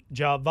Nikki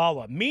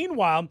Javala.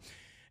 Meanwhile,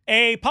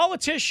 a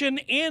politician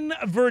in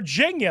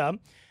Virginia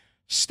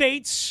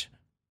states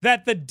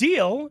that the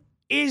deal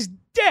is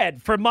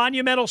dead for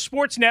Monumental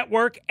Sports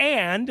Network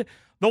and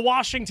the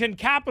Washington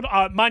Capitol,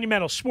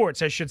 Monumental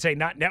Sports, I should say,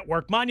 not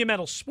network,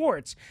 Monumental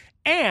Sports,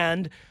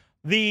 and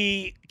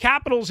the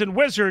Capitals and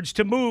Wizards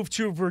to move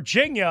to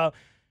Virginia,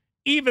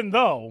 even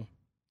though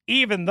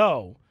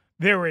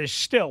there is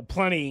still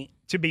plenty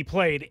to be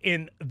played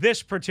in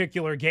this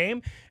particular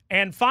game.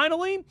 And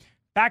finally,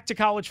 back to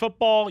college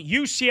football,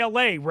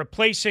 UCLA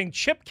replacing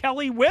Chip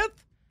Kelly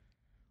with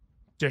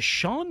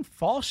Deshaun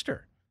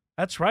Foster.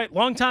 That's right,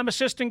 longtime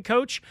assistant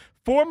coach,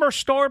 former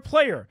star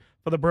player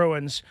for the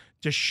Bruins,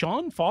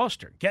 Deshaun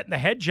Foster, getting the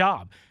head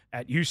job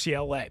at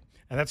UCLA.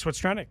 And that's what's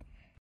trending.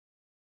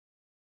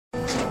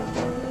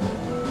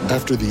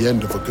 After the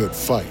end of a good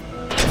fight,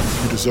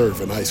 you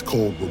deserve an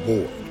ice-cold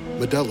reward.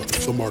 Modelo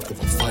is the mark of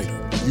a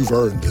fighter. You've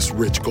earned this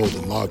rich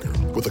golden lager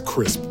with a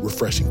crisp,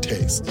 refreshing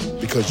taste.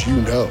 Because you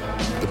know,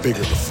 the bigger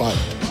the fight,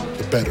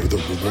 the better the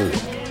reward.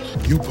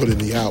 You put in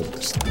the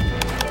hours,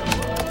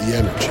 the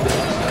energy,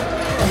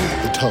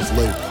 the tough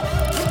labor.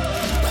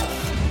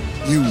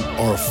 You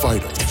are a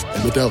fighter,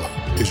 and Modelo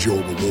is your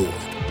reward.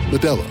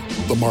 Modelo,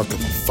 the mark of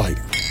a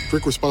fighter.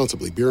 Drink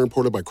responsibly. Beer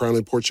imported by Crown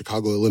Imports,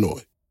 Chicago,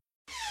 Illinois.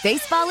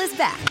 Baseball is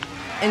back,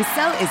 and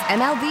so is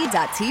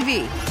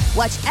MLB.tv.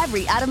 Watch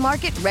every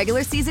out-of-market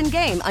regular season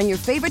game on your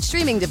favorite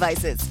streaming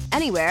devices,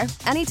 anywhere,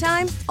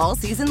 anytime, all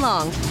season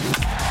long.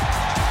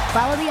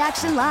 Follow the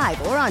action live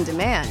or on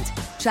demand.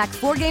 Track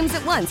 4 games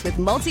at once with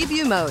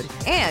multi-view mode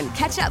and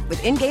catch up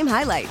with in-game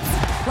highlights.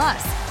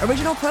 Plus,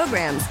 original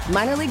programs,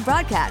 minor league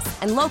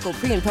broadcasts, and local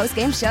pre- and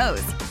post-game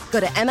shows. Go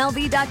to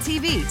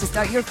MLB.tv to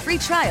start your free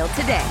trial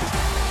today.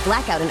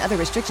 Blackout and other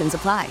restrictions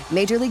apply.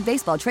 Major League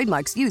Baseball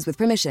trademarks used with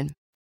permission.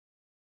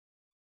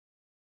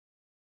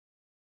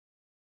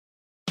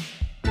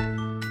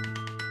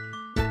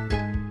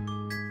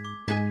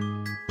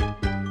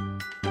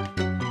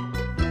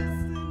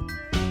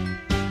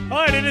 All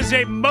right, it is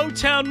a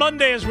Motown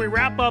Monday as we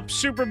wrap up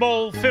Super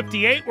Bowl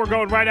 58. We're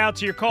going right out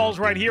to your calls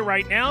right here,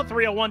 right now.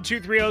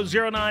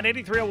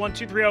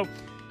 301-230-0980,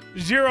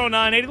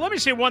 301-230-0980. Let me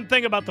say one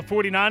thing about the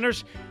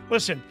 49ers.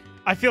 Listen,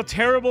 I feel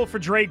terrible for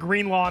Dre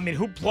Greenlaw. I mean,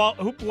 who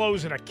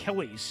blows an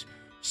Achilles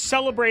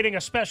celebrating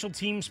a special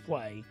teams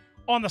play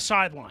on the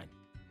sideline?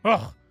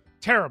 Ugh,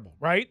 terrible,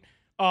 right?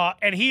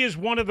 And he is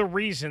one of the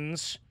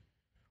reasons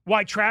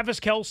why Travis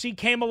Kelce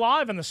came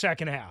alive in the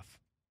second half.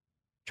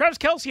 Travis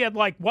Kelce had,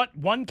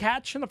 one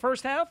catch in the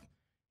first half?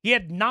 He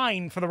had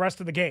 9 for the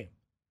rest of the game.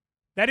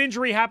 That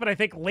injury happened, I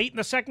think, late in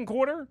the second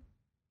quarter.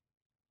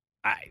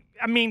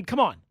 I mean, come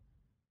on.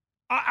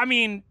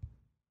 I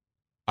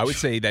would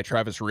say that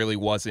Travis really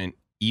wasn't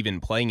even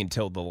playing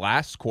until the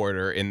last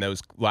quarter in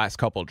those last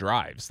couple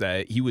drives,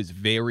 that he was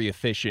very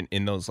efficient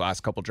in those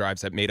last couple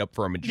drives that made up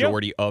for a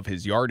majority of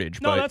his yardage.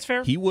 No, but that's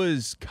fair. He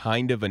was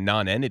kind of a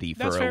non-entity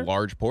for a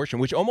large portion,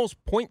 which almost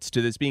points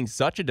to this being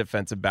such a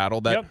defensive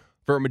battle that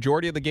for a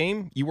majority of the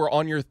game, you were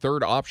on your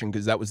third option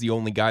because that was the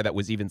only guy that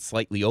was even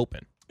slightly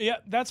open. Yeah,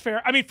 that's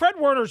fair. I mean, Fred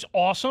Warner's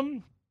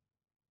awesome.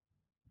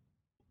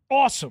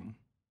 Awesome.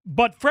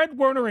 But Fred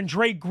Warner and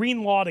Dre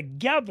Greenlaw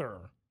together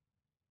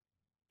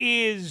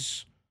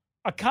is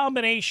a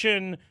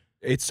combination.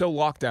 It's so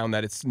locked down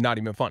that it's not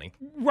even funny.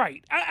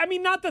 Right. I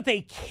mean, not that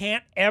they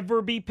can't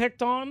ever be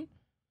picked on,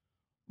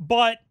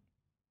 but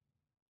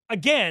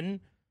again,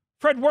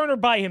 Fred Warner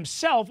by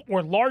himself,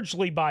 or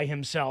largely by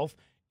himself,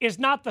 is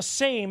not the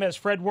same as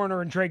Fred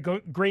Warner and Dre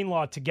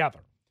Greenlaw together.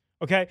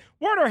 Okay?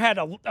 Warner had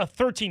a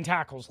 13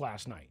 tackles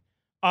last night.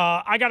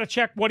 I got to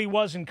check what he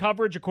was in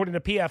coverage according to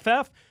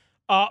PFF.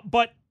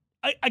 But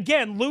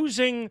again,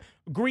 losing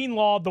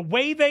Greenlaw the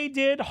way they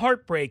did,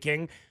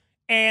 heartbreaking.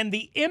 And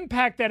the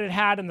impact that it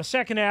had in the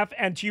second half,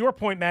 and to your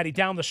point, Maddie,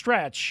 down the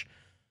stretch,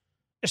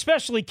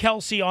 especially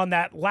Kelsey on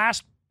that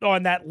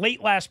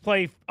late last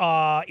play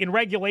in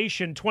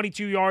regulation,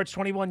 22 yards,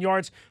 21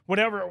 yards,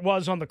 whatever it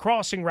was on the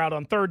crossing route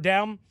on third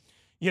down,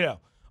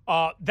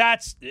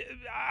 that's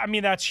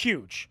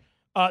huge.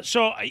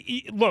 So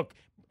look,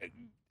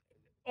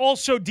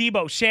 also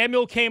Deebo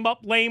Samuel came up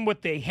lame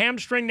with the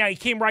hamstring. Now he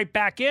came right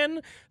back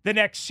in the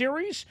next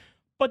series,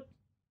 but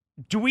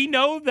do we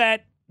know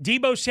that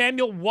Deebo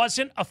Samuel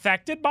wasn't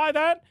affected by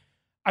that?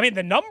 I mean,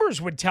 the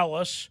numbers would tell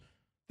us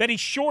that he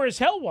sure as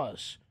hell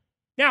was.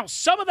 Now,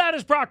 some of that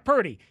is Brock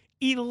Purdy.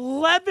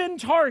 11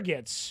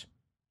 targets,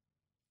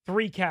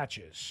 3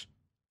 catches,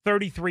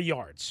 33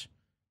 yards.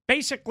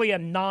 Basically a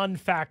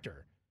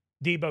non-factor,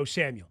 Deebo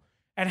Samuel.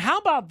 And how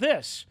about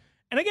this?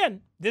 And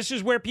again, this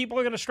is where people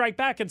are going to strike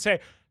back and say,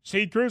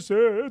 see, Chris,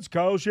 it's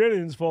Kyle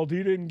Shanahan's fault.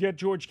 He didn't get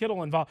George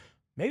Kittle involved.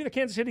 Maybe the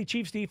Kansas City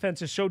Chiefs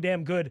defense is so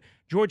damn good,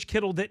 George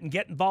Kittle didn't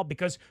get involved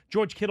because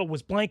George Kittle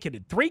was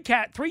blanketed. 3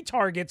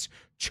 targets,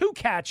 2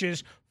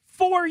 catches,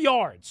 4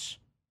 yards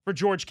for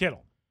George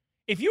Kittle.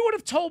 If you would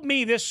have told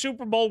me this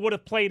Super Bowl would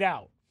have played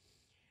out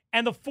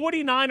and the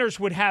 49ers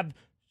would have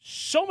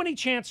so many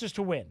chances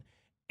to win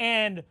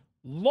and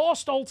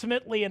lost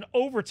ultimately in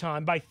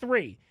overtime by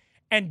 3,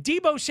 and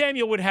Deebo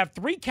Samuel would have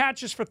 3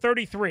 catches for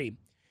 33,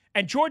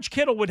 and George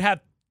Kittle would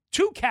have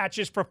 2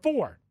 catches for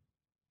 4,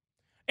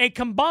 a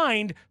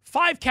combined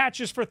 5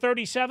 catches for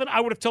 37,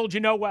 I would have told you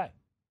no way.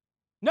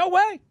 No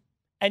way.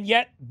 And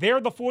yet, there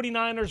the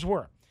 49ers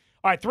were.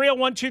 All right,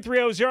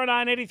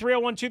 301-230-0980,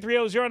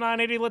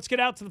 301-230-0980. Let's get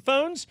out to the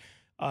phones.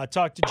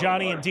 Talk to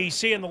Johnny in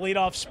D.C. in the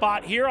leadoff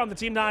spot here on the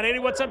Team 980.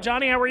 What's up,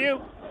 Johnny? How are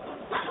you?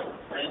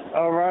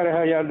 All right.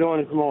 How y'all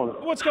doing this morning?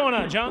 What's going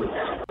on, John?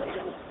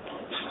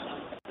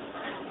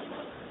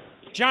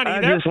 Johnny,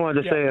 I just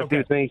wanted to say a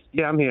few things.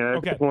 Yeah, I'm here. I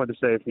just wanted to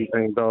say a few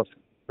things off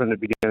from the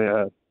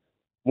beginning.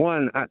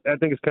 One, I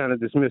think it's kind of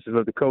dismissive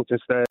of the coaching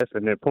staff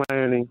and their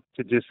planning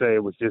to just say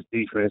it was just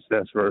defense.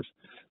 That's first.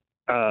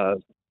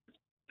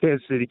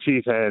 Kansas City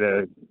Chiefs had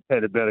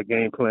a better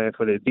game plan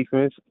for their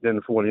defense than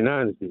the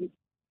 49ers did.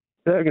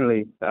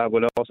 Secondly, I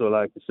would also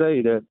like to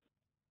say that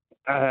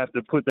I have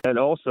to put that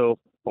also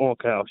on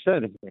Kyle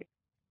Shanahan.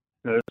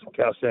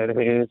 Kyle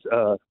Shanahan's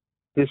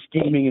his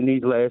scheming in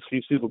these last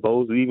few Super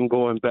Bowls, even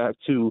going back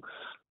to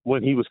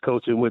when he was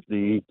coaching with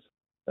the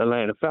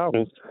Atlanta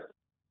Falcons,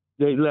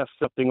 they left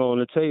something on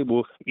the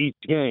table each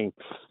game.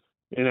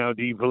 You know,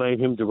 do you blame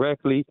him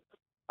directly?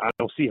 I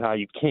don't see how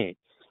you can.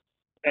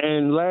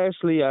 And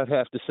lastly, I'd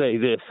have to say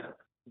this.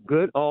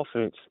 Good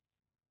offense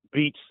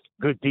beats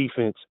good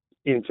defense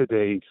in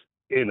today's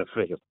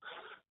NFL.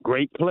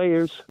 Great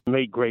players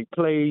make great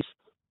plays.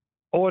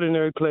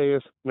 Ordinary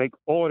players make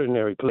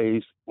ordinary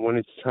plays when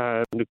it's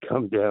time to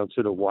come down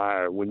to the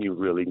wire when you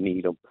really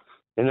need them.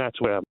 And that's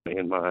where I'm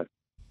in mind.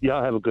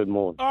 Y'all have a good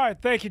morning. All right.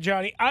 Thank you,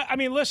 Johnny. I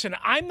mean, listen,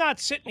 I'm not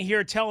sitting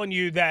here telling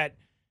you that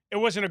it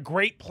wasn't a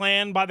great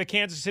plan by the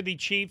Kansas City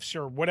Chiefs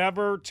or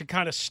whatever to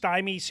kind of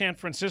stymie San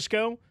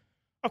Francisco.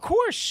 Of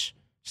course,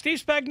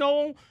 Steve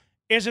Spagnuolo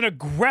is an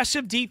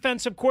aggressive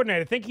defensive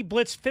coordinator. I think he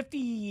blitzed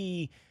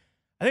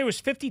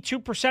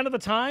 52% of the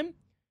time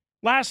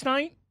last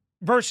night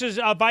versus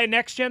by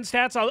Next Gen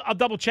Stats. I'll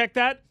double check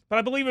that, but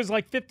I believe it was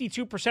like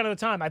 52% of the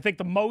time. I think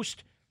the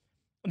most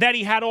that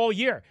he had all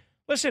year.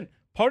 Listen,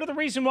 part of the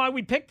reason why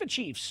we picked the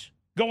Chiefs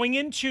going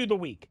into the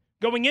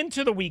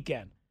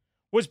weekend,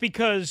 was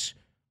because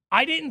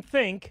I didn't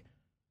think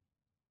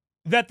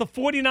that the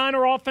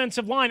 49er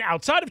offensive line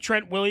outside of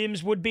Trent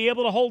Williams would be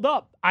able to hold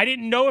up. I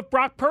didn't know if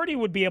Brock Purdy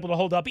would be able to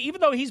hold up, even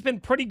though he's been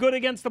pretty good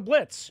against the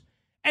blitz.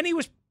 And he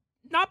was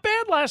not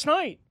bad last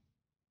night.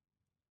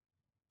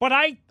 But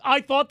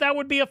I thought that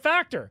would be a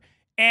factor.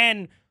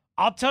 And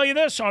I'll tell you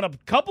this, on a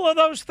couple of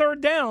those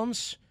third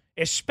downs,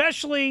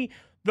 especially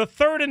the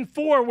 3rd and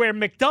 4 where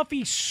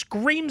McDuffie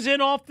screams in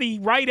off the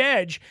right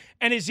edge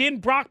and is in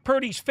Brock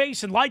Purdy's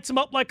face and lights him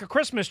up like a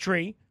Christmas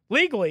tree,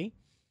 legally,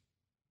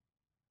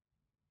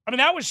 I mean,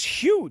 that was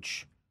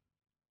huge.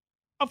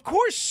 of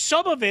course,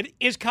 some of it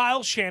is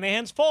Kyle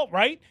Shanahan's fault,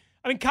 right?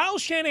 I mean, Kyle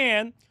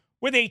Shanahan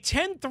with a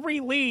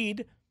 10-3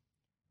 lead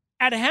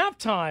at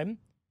halftime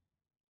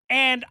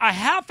and a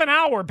half an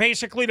hour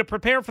basically to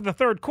prepare for the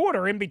third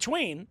quarter in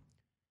between,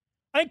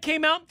 I think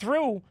came out and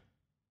threw,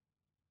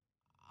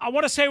 I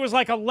want to say it was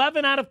like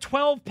 11 out of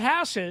 12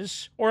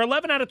 passes or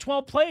 11 out of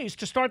 12 plays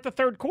to start the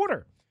third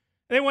quarter.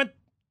 They went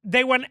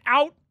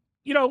out,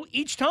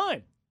 each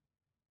time.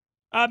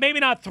 Maybe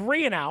not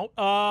 3 and out.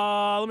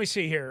 Let me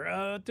see here.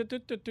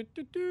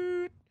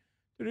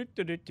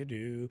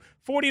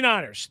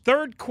 49ers,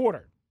 third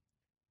quarter.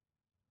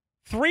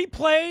 3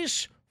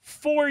 plays,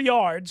 4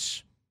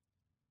 yards,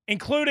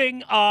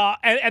 including,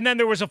 and then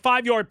there was a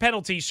 5-yard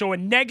penalty, so a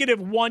negative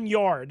 1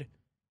 yard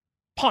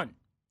punt.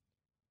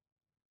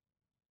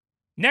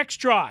 Next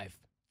drive,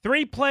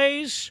 3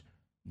 plays,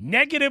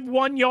 negative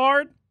 1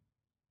 yard.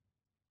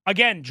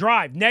 Again,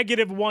 drive,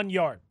 negative 1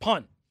 yard,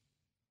 punt.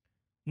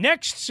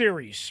 Next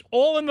series,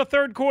 all in the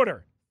third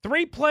quarter.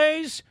 3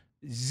 plays,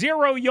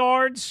 0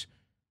 yards,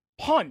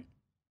 punt.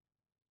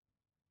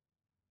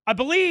 I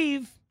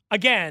believe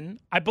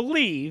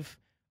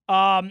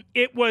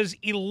it was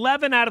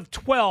 11 out of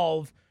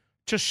 12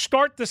 to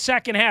start the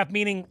second half,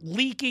 meaning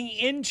leaking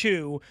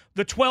into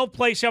the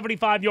 12-play,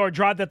 75-yard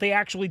drive that they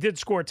actually did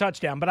score a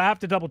touchdown, but I have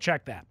to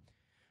double-check that.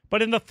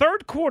 But in the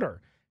third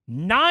quarter,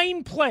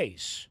 9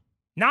 plays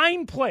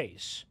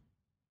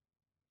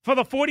for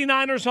the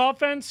 49ers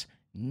offense,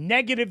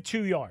 negative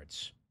 2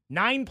 yards.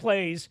 9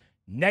 plays,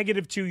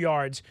 negative 2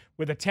 yards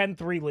with a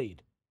 10-3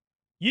 lead.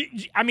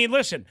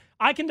 Listen,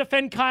 I can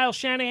defend Kyle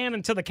Shanahan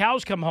until the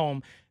cows come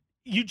home.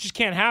 You just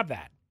can't have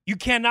that. You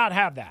cannot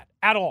have that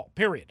at all,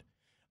 period.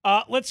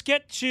 Let's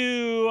get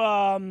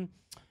to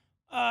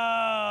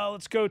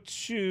let's go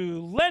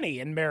to Lenny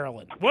in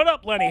Maryland. What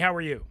up, Lenny? How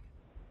are you?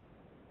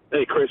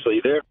 Hey, Chris, are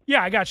you there?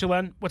 Yeah, I got you,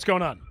 Len. What's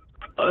going on?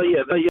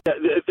 Yeah.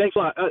 Thanks a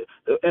lot.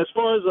 As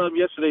far as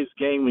yesterday's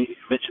game, we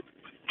mentioned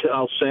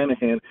Kyle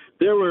Shanahan.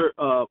 There were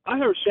I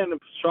heard Shannon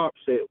Sharp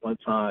say it one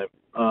time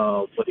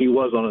when he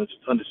was on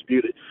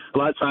Undisputed. A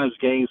lot of times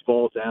games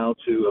fall down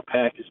to a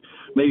package,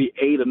 maybe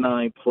 8 or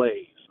 9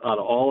 plays out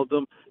of all of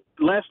them.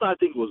 Last night, I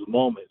think it was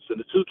moments, and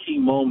the 2 key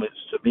moments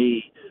to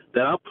me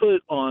that I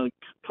put on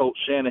Coach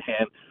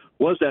Shanahan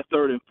was that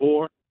 3rd and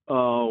 4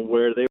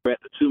 where they were at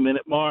the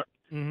 2-minute mark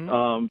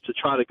to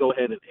try to go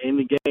ahead and end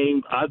the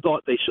game. I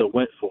thought they should have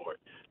went for it.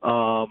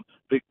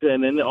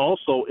 And then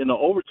also in the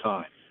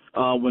overtime,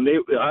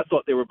 I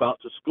thought they were about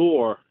to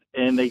score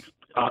and they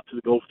opted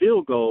to go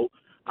field goal.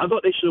 I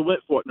thought they should have went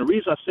for it. And the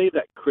reason I say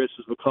that, Chris,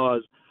 is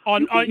because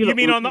on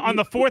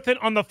the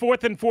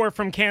 4th and 4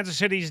 from Kansas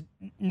City's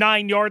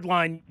 9-yard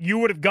line, you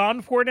would have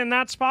gone for it in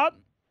that spot?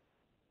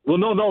 Well,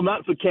 no,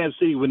 not for Kansas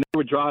City when they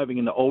were driving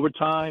in the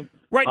overtime.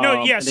 Right.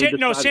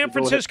 San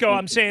Francisco.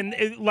 I'm saying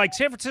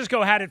San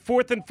Francisco had it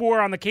 4th and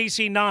 4 on the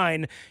KC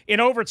 9 in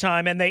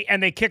overtime, and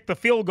they kicked the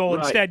field goal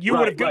instead. You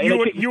would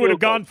have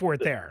gone for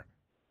it there.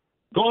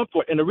 Going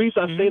for it. And the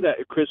reason I say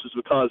that, Chris, is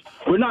because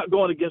we're not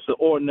going against an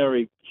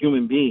ordinary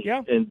human being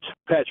in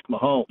Patrick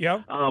Mahomes.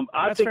 Yeah.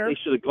 I think they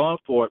should have gone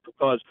for it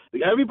because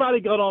everybody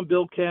got on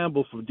Bill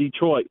Campbell from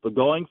Detroit for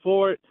going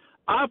for it.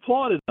 I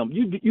applauded them.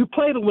 You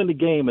play to win the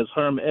game, as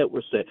Herman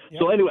Edwards said. Yep.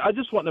 So anyway, I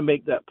just want to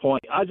make that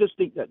point. I just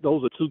think that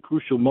those are 2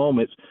 crucial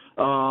moments.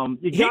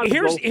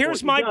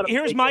 Here's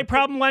my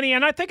problem, Lenny,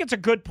 and I think it's a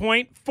good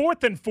point.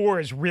 4th and 4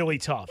 is really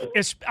tough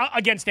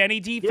against any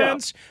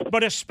defense,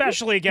 but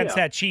especially against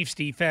that Chiefs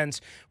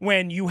defense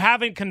when you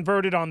haven't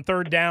converted on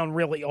 3rd down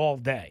really all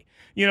day.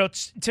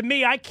 To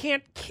me, I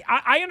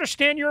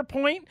understand your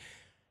point.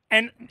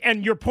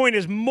 And your point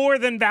is more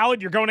than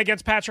valid. You're going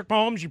against Patrick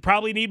Mahomes. You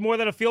probably need more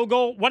than a field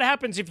goal. What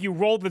happens if you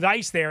roll the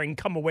dice there and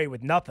come away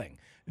with nothing?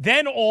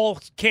 Then all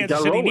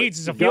Kansas City needs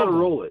is a field goal. You got to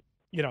roll it.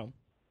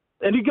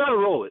 And you got to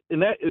roll it.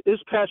 And that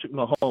is Patrick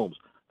Mahomes.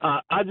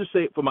 I just say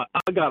it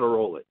I got to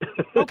roll it.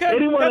 Okay,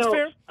 Anyone that's else,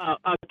 fair.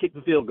 I'll kick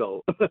the field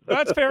goal.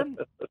 That's fair.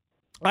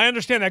 I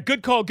understand that.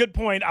 Good call, good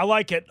point. I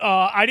like it.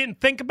 I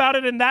didn't think about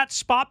it in that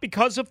spot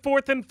because of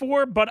 4th and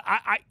 4, but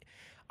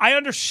I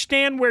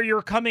understand where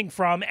you're coming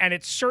from, and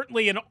it's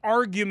certainly an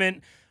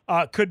argument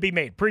could be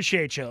made.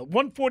 Appreciate you.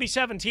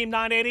 147 Team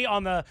 980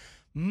 on the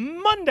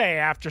Monday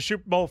after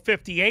Super Bowl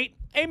 58,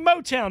 a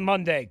Motown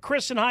Monday.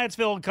 Chris in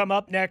Hyattsville will come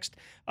up next.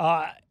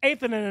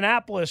 Ethan in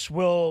Annapolis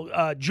will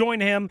join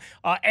him,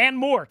 and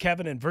more.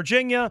 Kevin in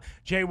Virginia,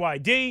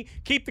 JYD.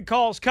 Keep the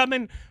calls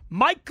coming.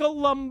 Michael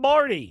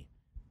Lombardi,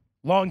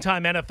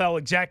 longtime NFL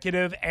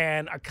executive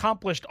and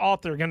accomplished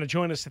author, going to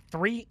join us at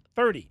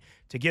 3:30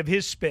 to give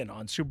his spin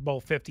on Super Bowl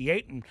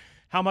 58 and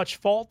how much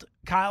fault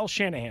Kyle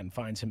Shanahan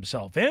finds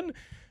himself in.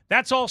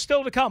 That's all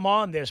still to come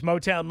on this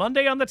Motown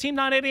Monday on the Team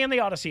 980 and the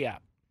Odyssey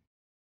app.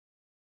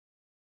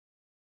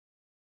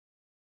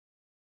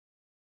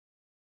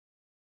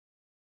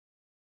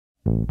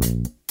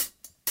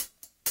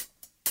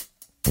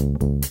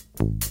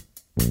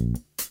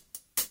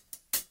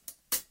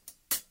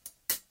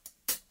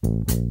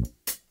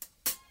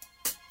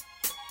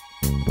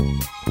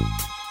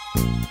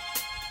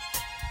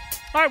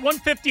 All right,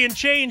 150 and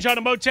change on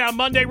a Motown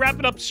Monday.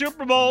 Wrapping up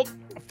Super Bowl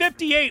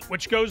 58,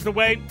 which goes the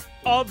way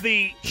of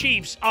the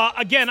Chiefs.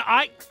 Again,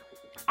 I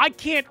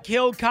can't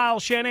kill Kyle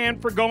Shanahan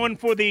for going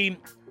for the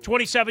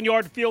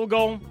 27-yard field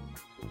goal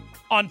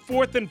on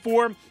 4th and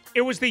 4.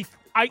 It was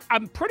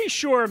I'm pretty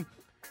sure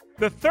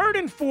the 3rd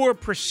and 4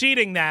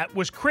 preceding that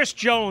was Chris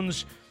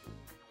Jones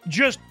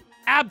just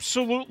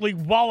absolutely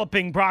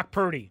walloping Brock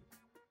Purdy.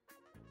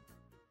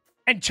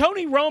 And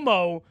Tony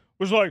Romo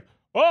was like,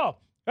 oh,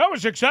 that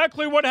was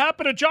exactly what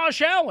happened to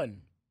Josh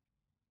Allen.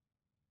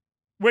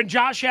 When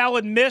Josh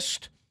Allen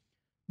missed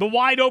the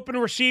wide open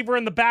receiver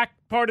in the back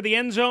part of the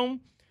end zone,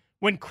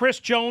 when Chris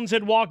Jones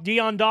had walked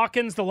Deion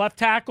Dawkins, the left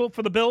tackle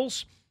for the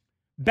Bills,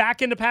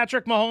 back into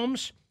Patrick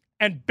Mahomes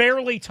and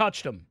barely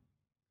touched him.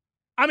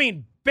 I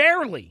mean,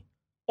 barely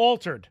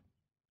altered.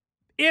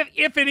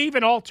 If it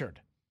even altered.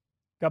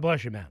 God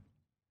bless you, man.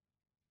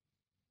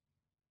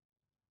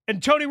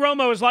 And Tony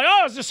Romo is like,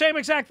 oh, it's the same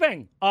exact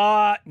thing.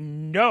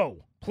 No.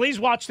 Please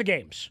watch the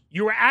games.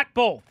 You were at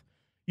both.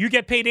 You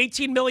get paid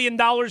 $18 million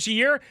a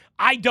year.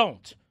 I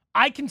don't.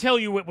 I can tell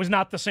you it was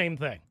not the same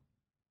thing.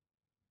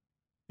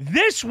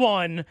 This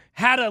one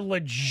had a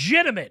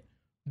legitimate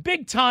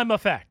big-time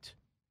effect.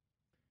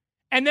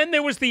 And then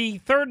there was the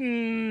 3rd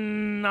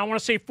and, I want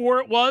to say 4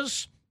 it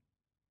was,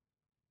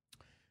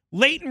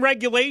 late in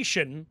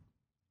regulation,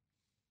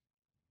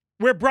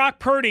 where Brock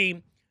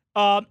Purdy,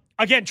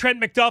 again,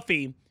 Trent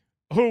McDuffie,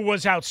 who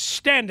was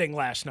outstanding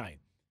last night.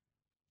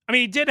 I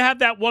mean, he did have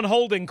that one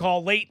holding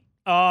call late,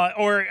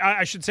 or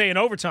I should say in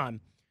overtime.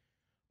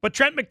 But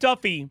Trent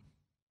McDuffie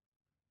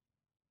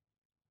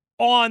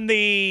on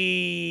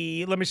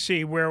the, let me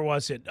see, where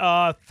was it?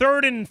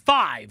 3rd and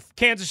 5,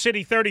 Kansas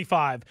City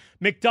 35.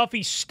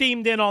 McDuffie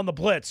steamed in on the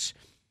blitz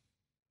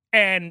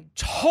and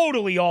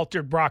totally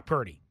altered Brock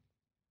Purdy.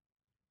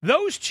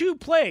 Those two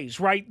plays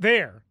right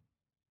there,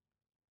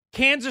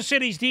 Kansas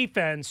City's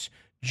defense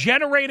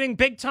generating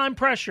big-time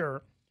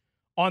pressure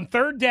on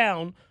 3rd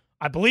down,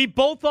 I believe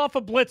both off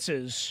of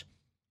blitzes.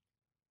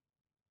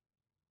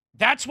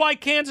 That's why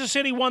Kansas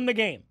City won the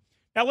game.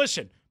 Now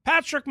listen,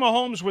 Patrick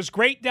Mahomes was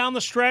great down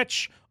the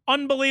stretch,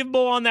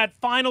 unbelievable on that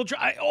final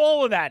drive,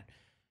 all of that.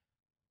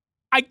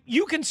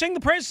 You can sing the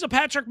praises of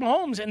Patrick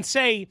Mahomes and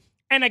say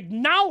and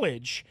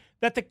acknowledge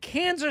that the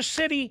Kansas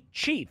City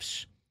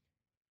Chiefs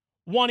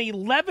won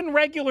 11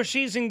 regular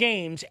season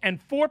games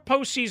and 4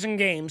 postseason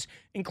games,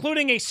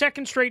 including a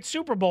second straight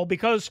Super Bowl,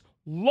 because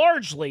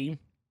largely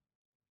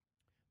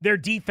their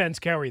defense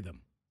carried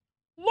them.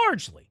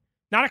 Largely.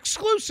 Not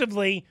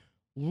exclusively,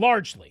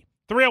 largely.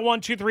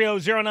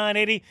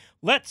 301-230-0980.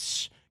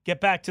 Let's get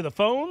back to the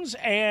phones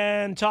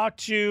and talk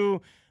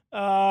to,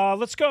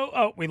 let's go.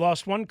 Oh, we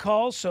lost one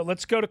call, so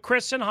let's go to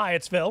Chris in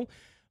Hyattsville.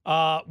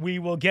 We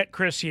will get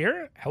Chris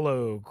here.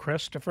 Hello,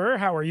 Christopher.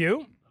 How are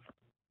you?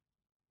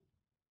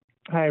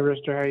 Hi,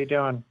 Rooster. How are you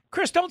doing?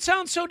 Chris, don't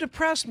sound so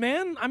depressed,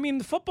 man. I mean,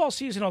 the football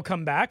season will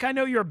come back. I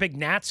know you're a big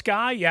Nats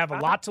guy. You have a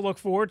lot to look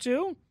forward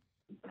to.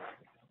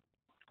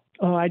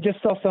 Oh, I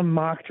just saw some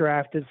mock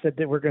draft that said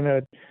that we're going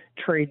to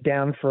trade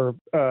down for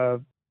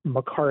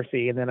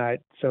McCarthy, and then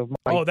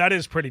that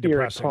is pretty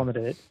depressing.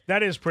 Plummeted.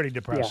 That is pretty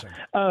depressing.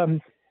 Yeah.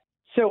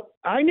 So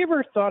I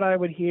never thought I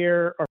would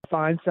hear or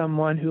find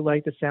someone who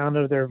liked the sound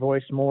of their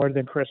voice more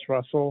than Chris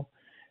Russell,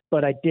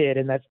 but I did,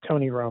 and that's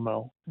Tony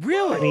Romo.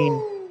 Really? I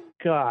mean,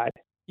 God.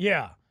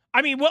 Yeah.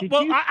 I mean,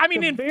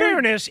 in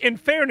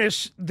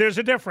fairness, there's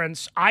a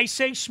difference. I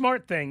say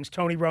smart things.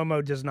 Tony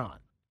Romo does not.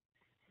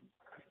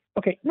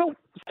 Okay, no,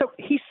 so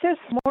he says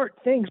smart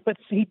things, but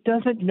he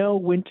doesn't know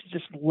when to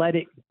just let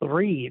it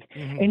breathe.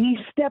 Mm-hmm. And he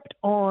stepped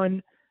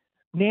on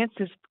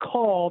Nance's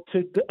call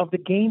of the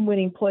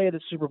game-winning play of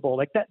the Super Bowl.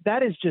 Like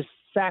that is just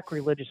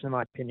sacrilegious in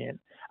my opinion.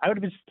 I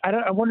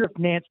wonder if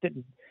Nance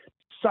didn't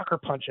sucker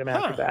punch him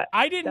after that.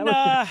 That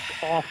was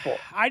just awful.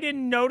 I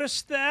didn't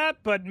notice that,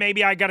 but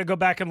maybe I got to go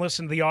back and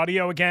listen to the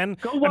audio again.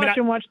 Go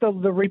watch the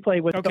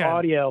replay with the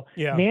audio.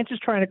 Yeah. Nance is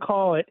trying to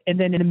call it, and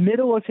then in the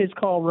middle of his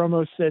call,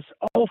 Romo says,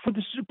 "Oh, for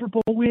the Super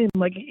Bowl win!"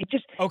 Like it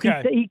just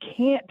he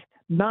can't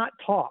not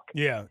talk.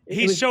 Yeah,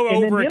 he's so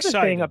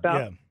overexcited.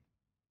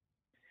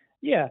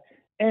 Yeah,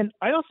 and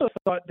I also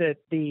thought that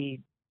the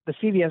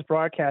CBS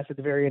broadcast at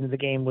the very end of the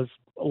game was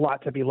a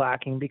lot to be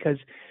lacking because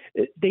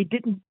they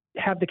didn't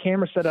have the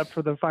camera set up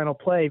for the final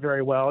play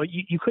very well.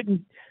 You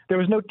couldn't, there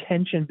was no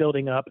tension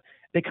building up.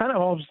 They kind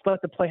of all just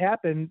let the play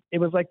happen. It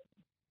was like,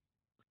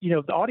 the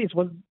audience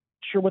wasn't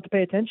sure what to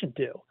pay attention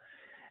to.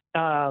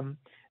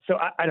 So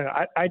I don't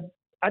know.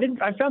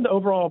 I found the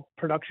overall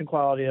production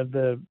quality of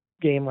the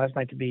game last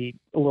night to be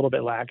a little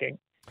bit lacking.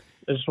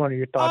 I just wanted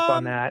your thoughts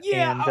on that.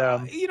 Yeah, and,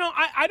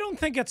 I don't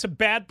think it's a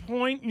bad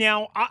point.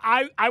 Now,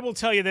 I will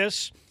tell you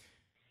this.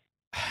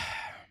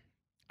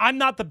 I'm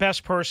not the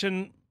best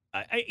person.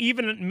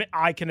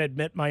 I can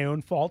admit my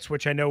own faults,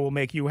 which I know will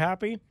make you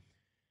happy.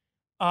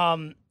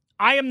 I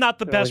am not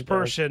the best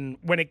person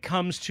when it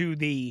comes to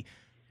the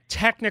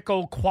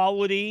technical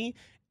quality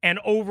and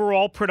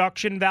overall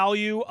production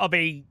value of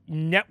a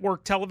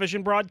network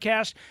television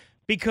broadcast,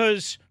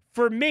 because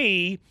for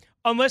me,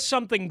 unless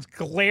something's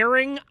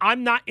glaring,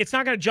 it's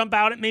not going to jump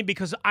out at me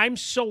because I'm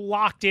so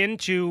locked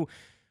into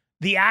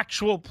the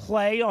actual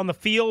play on the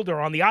field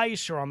or on the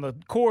ice or on the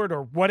court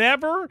or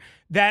whatever,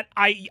 that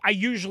I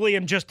usually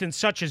am just in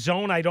such a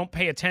zone I don't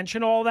pay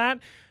attention to all that.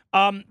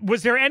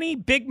 Was there any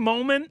big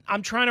moment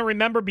I'm trying to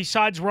remember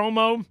besides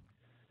Romo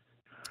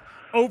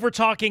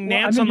over-talking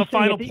Nance on the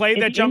final play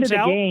that jumps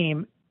out?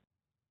 Game,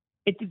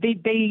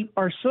 they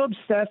are so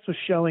obsessed with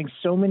showing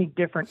so many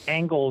different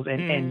angles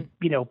and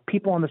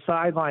people on the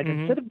sidelines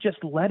instead of just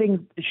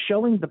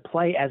showing the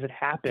play as it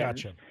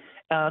happens. Gotcha.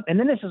 And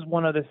then this is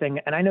one other thing,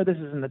 and I know this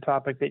isn't the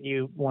topic that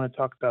you want to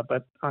talk about,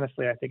 but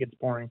honestly, I think it's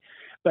boring.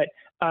 But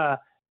I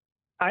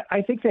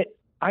think that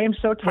I am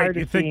so tired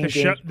of seeing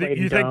games played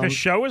You think the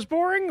show is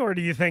boring, or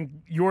do you think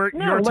your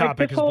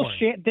topic is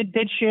boring?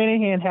 Did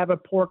Shanahan have a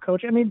poor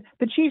coach? I mean,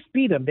 the Chiefs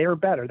beat him; they were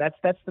better.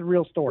 That's the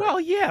real story.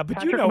 Well, yeah, but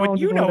Patrick you know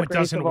Mahomes it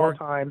doesn't work.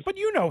 But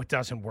it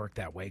doesn't work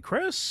that way,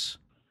 Chris.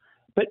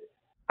 But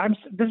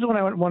this is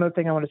one other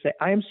thing I want to say.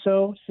 I am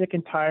so sick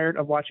and tired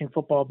of watching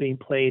football being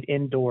played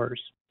indoors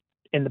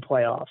in the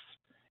playoffs.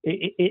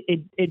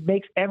 It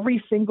makes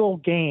every single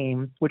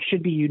game, which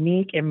should be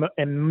unique and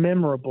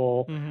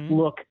memorable,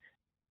 look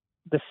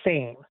the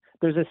same.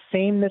 There's a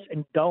sameness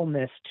and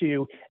dullness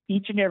to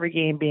each and every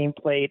game being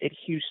played at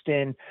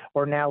Houston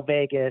or now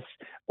Vegas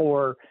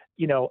or,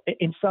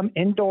 in some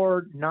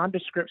indoor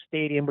nondescript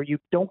stadium where you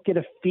don't get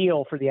a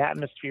feel for the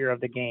atmosphere of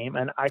the game.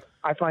 And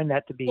I find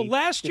that to be... Well,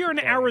 last year in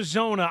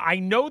Arizona, I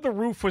know the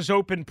roof was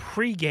open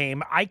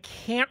pregame. I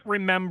can't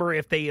remember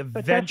if they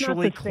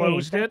eventually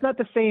closed it. That's not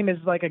the same as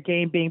like a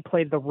game being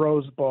played at the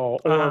Rose Bowl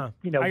or,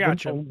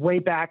 way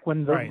back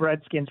when the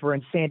Redskins were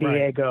in San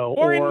Diego.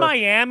 Or in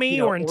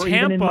Miami or in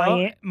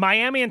Tampa.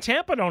 Miami and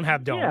Tampa don't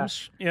have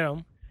domes,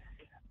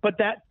 But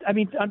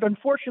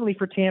unfortunately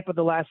for Tampa,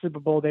 the last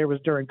Super Bowl there was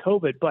during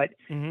COVID, but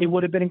it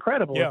would have been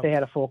incredible if they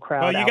had a full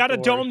crowd. Well, you got a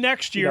outdoors. dome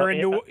next year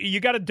you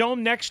got a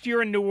dome next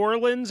year in New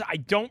Orleans. I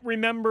don't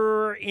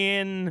remember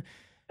in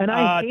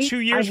 2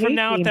 years from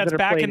now if that's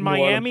back in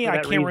Miami. I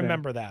can't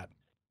remember that.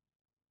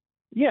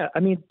 Yeah,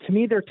 to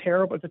me they're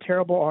terrible. It's a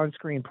terrible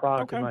on-screen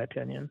product in my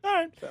opinion. All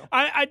right. So.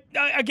 I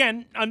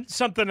again,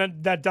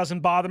 something that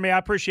doesn't bother me. I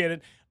appreciate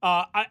it.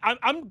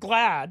 I'm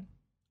glad.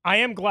 I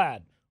am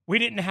glad we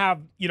didn't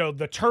have,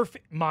 the turf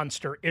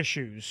monster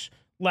issues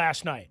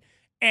last night.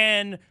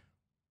 And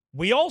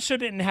we also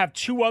didn't have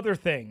two other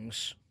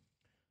things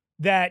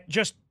that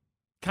just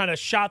kind of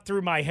shot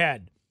through my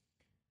head.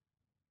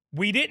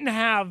 We didn't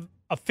have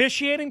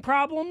officiating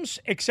problems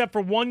except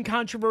for one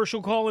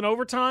controversial call in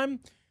overtime.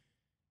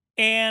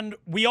 And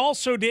we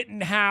also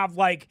didn't have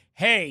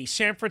hey,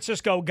 San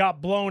Francisco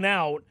got blown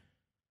out.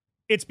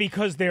 It's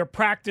because their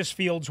practice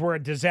fields were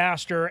a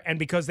disaster and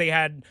because they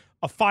had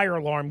a fire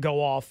alarm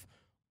go off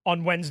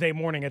on Wednesday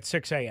morning at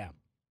 6 a.m.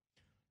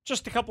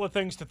 Just a couple of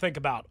things to think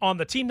about on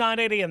the Team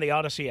 980 and the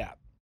Odyssey app.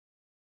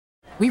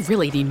 We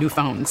really need new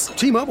phones.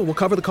 T-Mobile will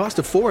cover the cost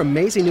of 4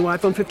 amazing new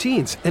iPhone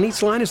 15s, and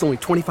each line is only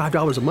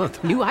 $25 a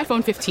month. New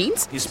iPhone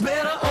 15s? It's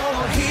better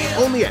over here.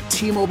 Only at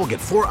T-Mobile, get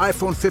 4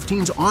 iPhone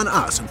 15s on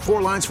us and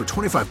 4 lines for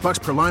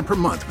 $25 per line per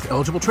month with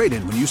eligible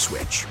trade-in when you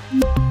switch.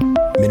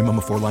 Minimum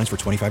of 4 lines for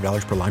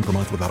 $25 per line per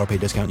month with auto-pay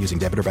discount using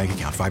debit or bank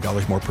account.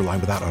 $5 more per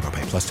line without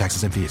auto-pay, plus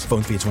taxes and fees.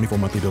 Phone fee at 24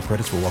 monthly bill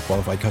credits for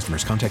well-qualified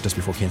customers. Contact us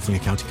before canceling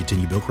account to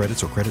continue bill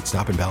credits or credit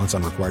stop and balance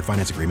on required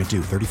finance agreement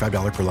due.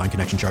 $35 per line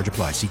connection charge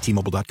applies. See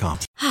T-Mobile.com.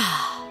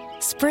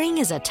 Spring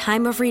is a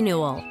time of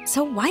renewal,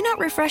 so why not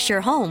refresh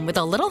your home with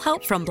a little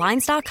help from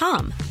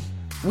Blinds.com?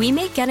 We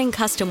make getting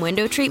custom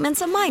window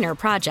treatments a minor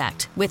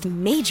project with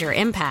major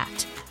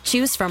impact.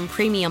 Choose from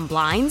premium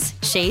blinds,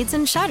 shades,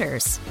 and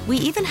shutters. We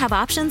even have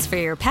options for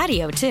your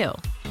patio, too.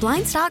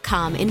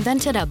 Blinds.com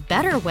invented a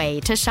better way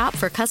to shop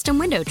for custom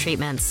window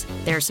treatments.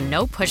 There's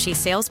no pushy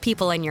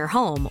salespeople in your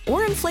home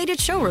or inflated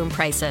showroom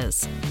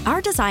prices.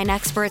 Our design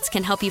experts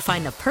can help you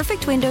find the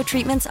perfect window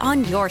treatments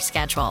on your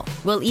schedule.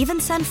 We'll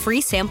even send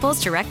free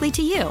samples directly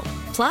to you.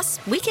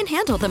 Plus, we can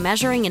handle the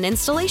measuring and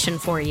installation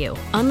for you.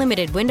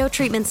 Unlimited window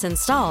treatments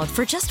installed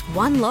for just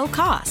one low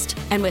cost.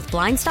 And with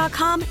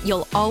Blinds.com,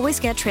 you'll always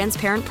get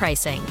transparent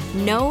pricing.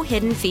 No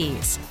hidden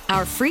fees.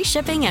 Our free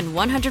shipping and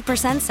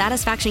 100%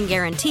 satisfaction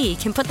guarantee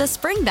can put the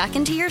spring back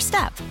into your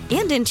step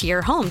and into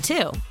your home,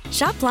 too.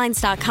 Shop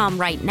Blinds.com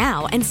right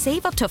now and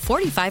save up to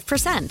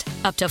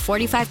 45%. Up to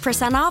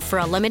 45% off for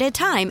a limited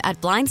time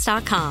at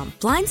Blinds.com.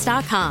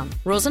 Blinds.com.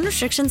 Rules and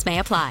restrictions may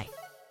apply.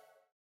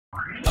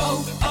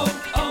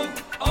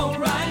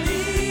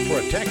 O'Reilly.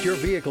 Protect your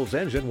vehicle's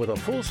engine with a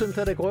full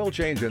synthetic oil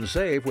change and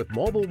save with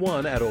Mobile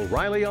One at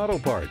O'Reilly Auto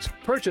Parts.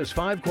 Purchase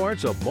 5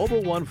 quarts of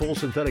Mobile One full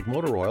synthetic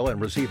motor oil and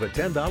receive a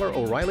 $10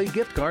 O'Reilly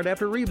gift card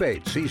after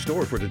rebate. See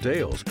store for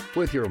details.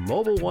 With your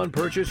Mobile One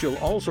purchase, you'll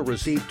also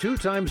receive 2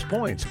 times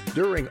points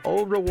during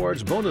O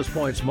Rewards Bonus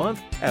Points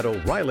Month at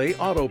O'Reilly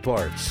Auto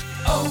Parts.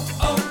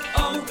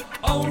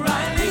 O'Reilly.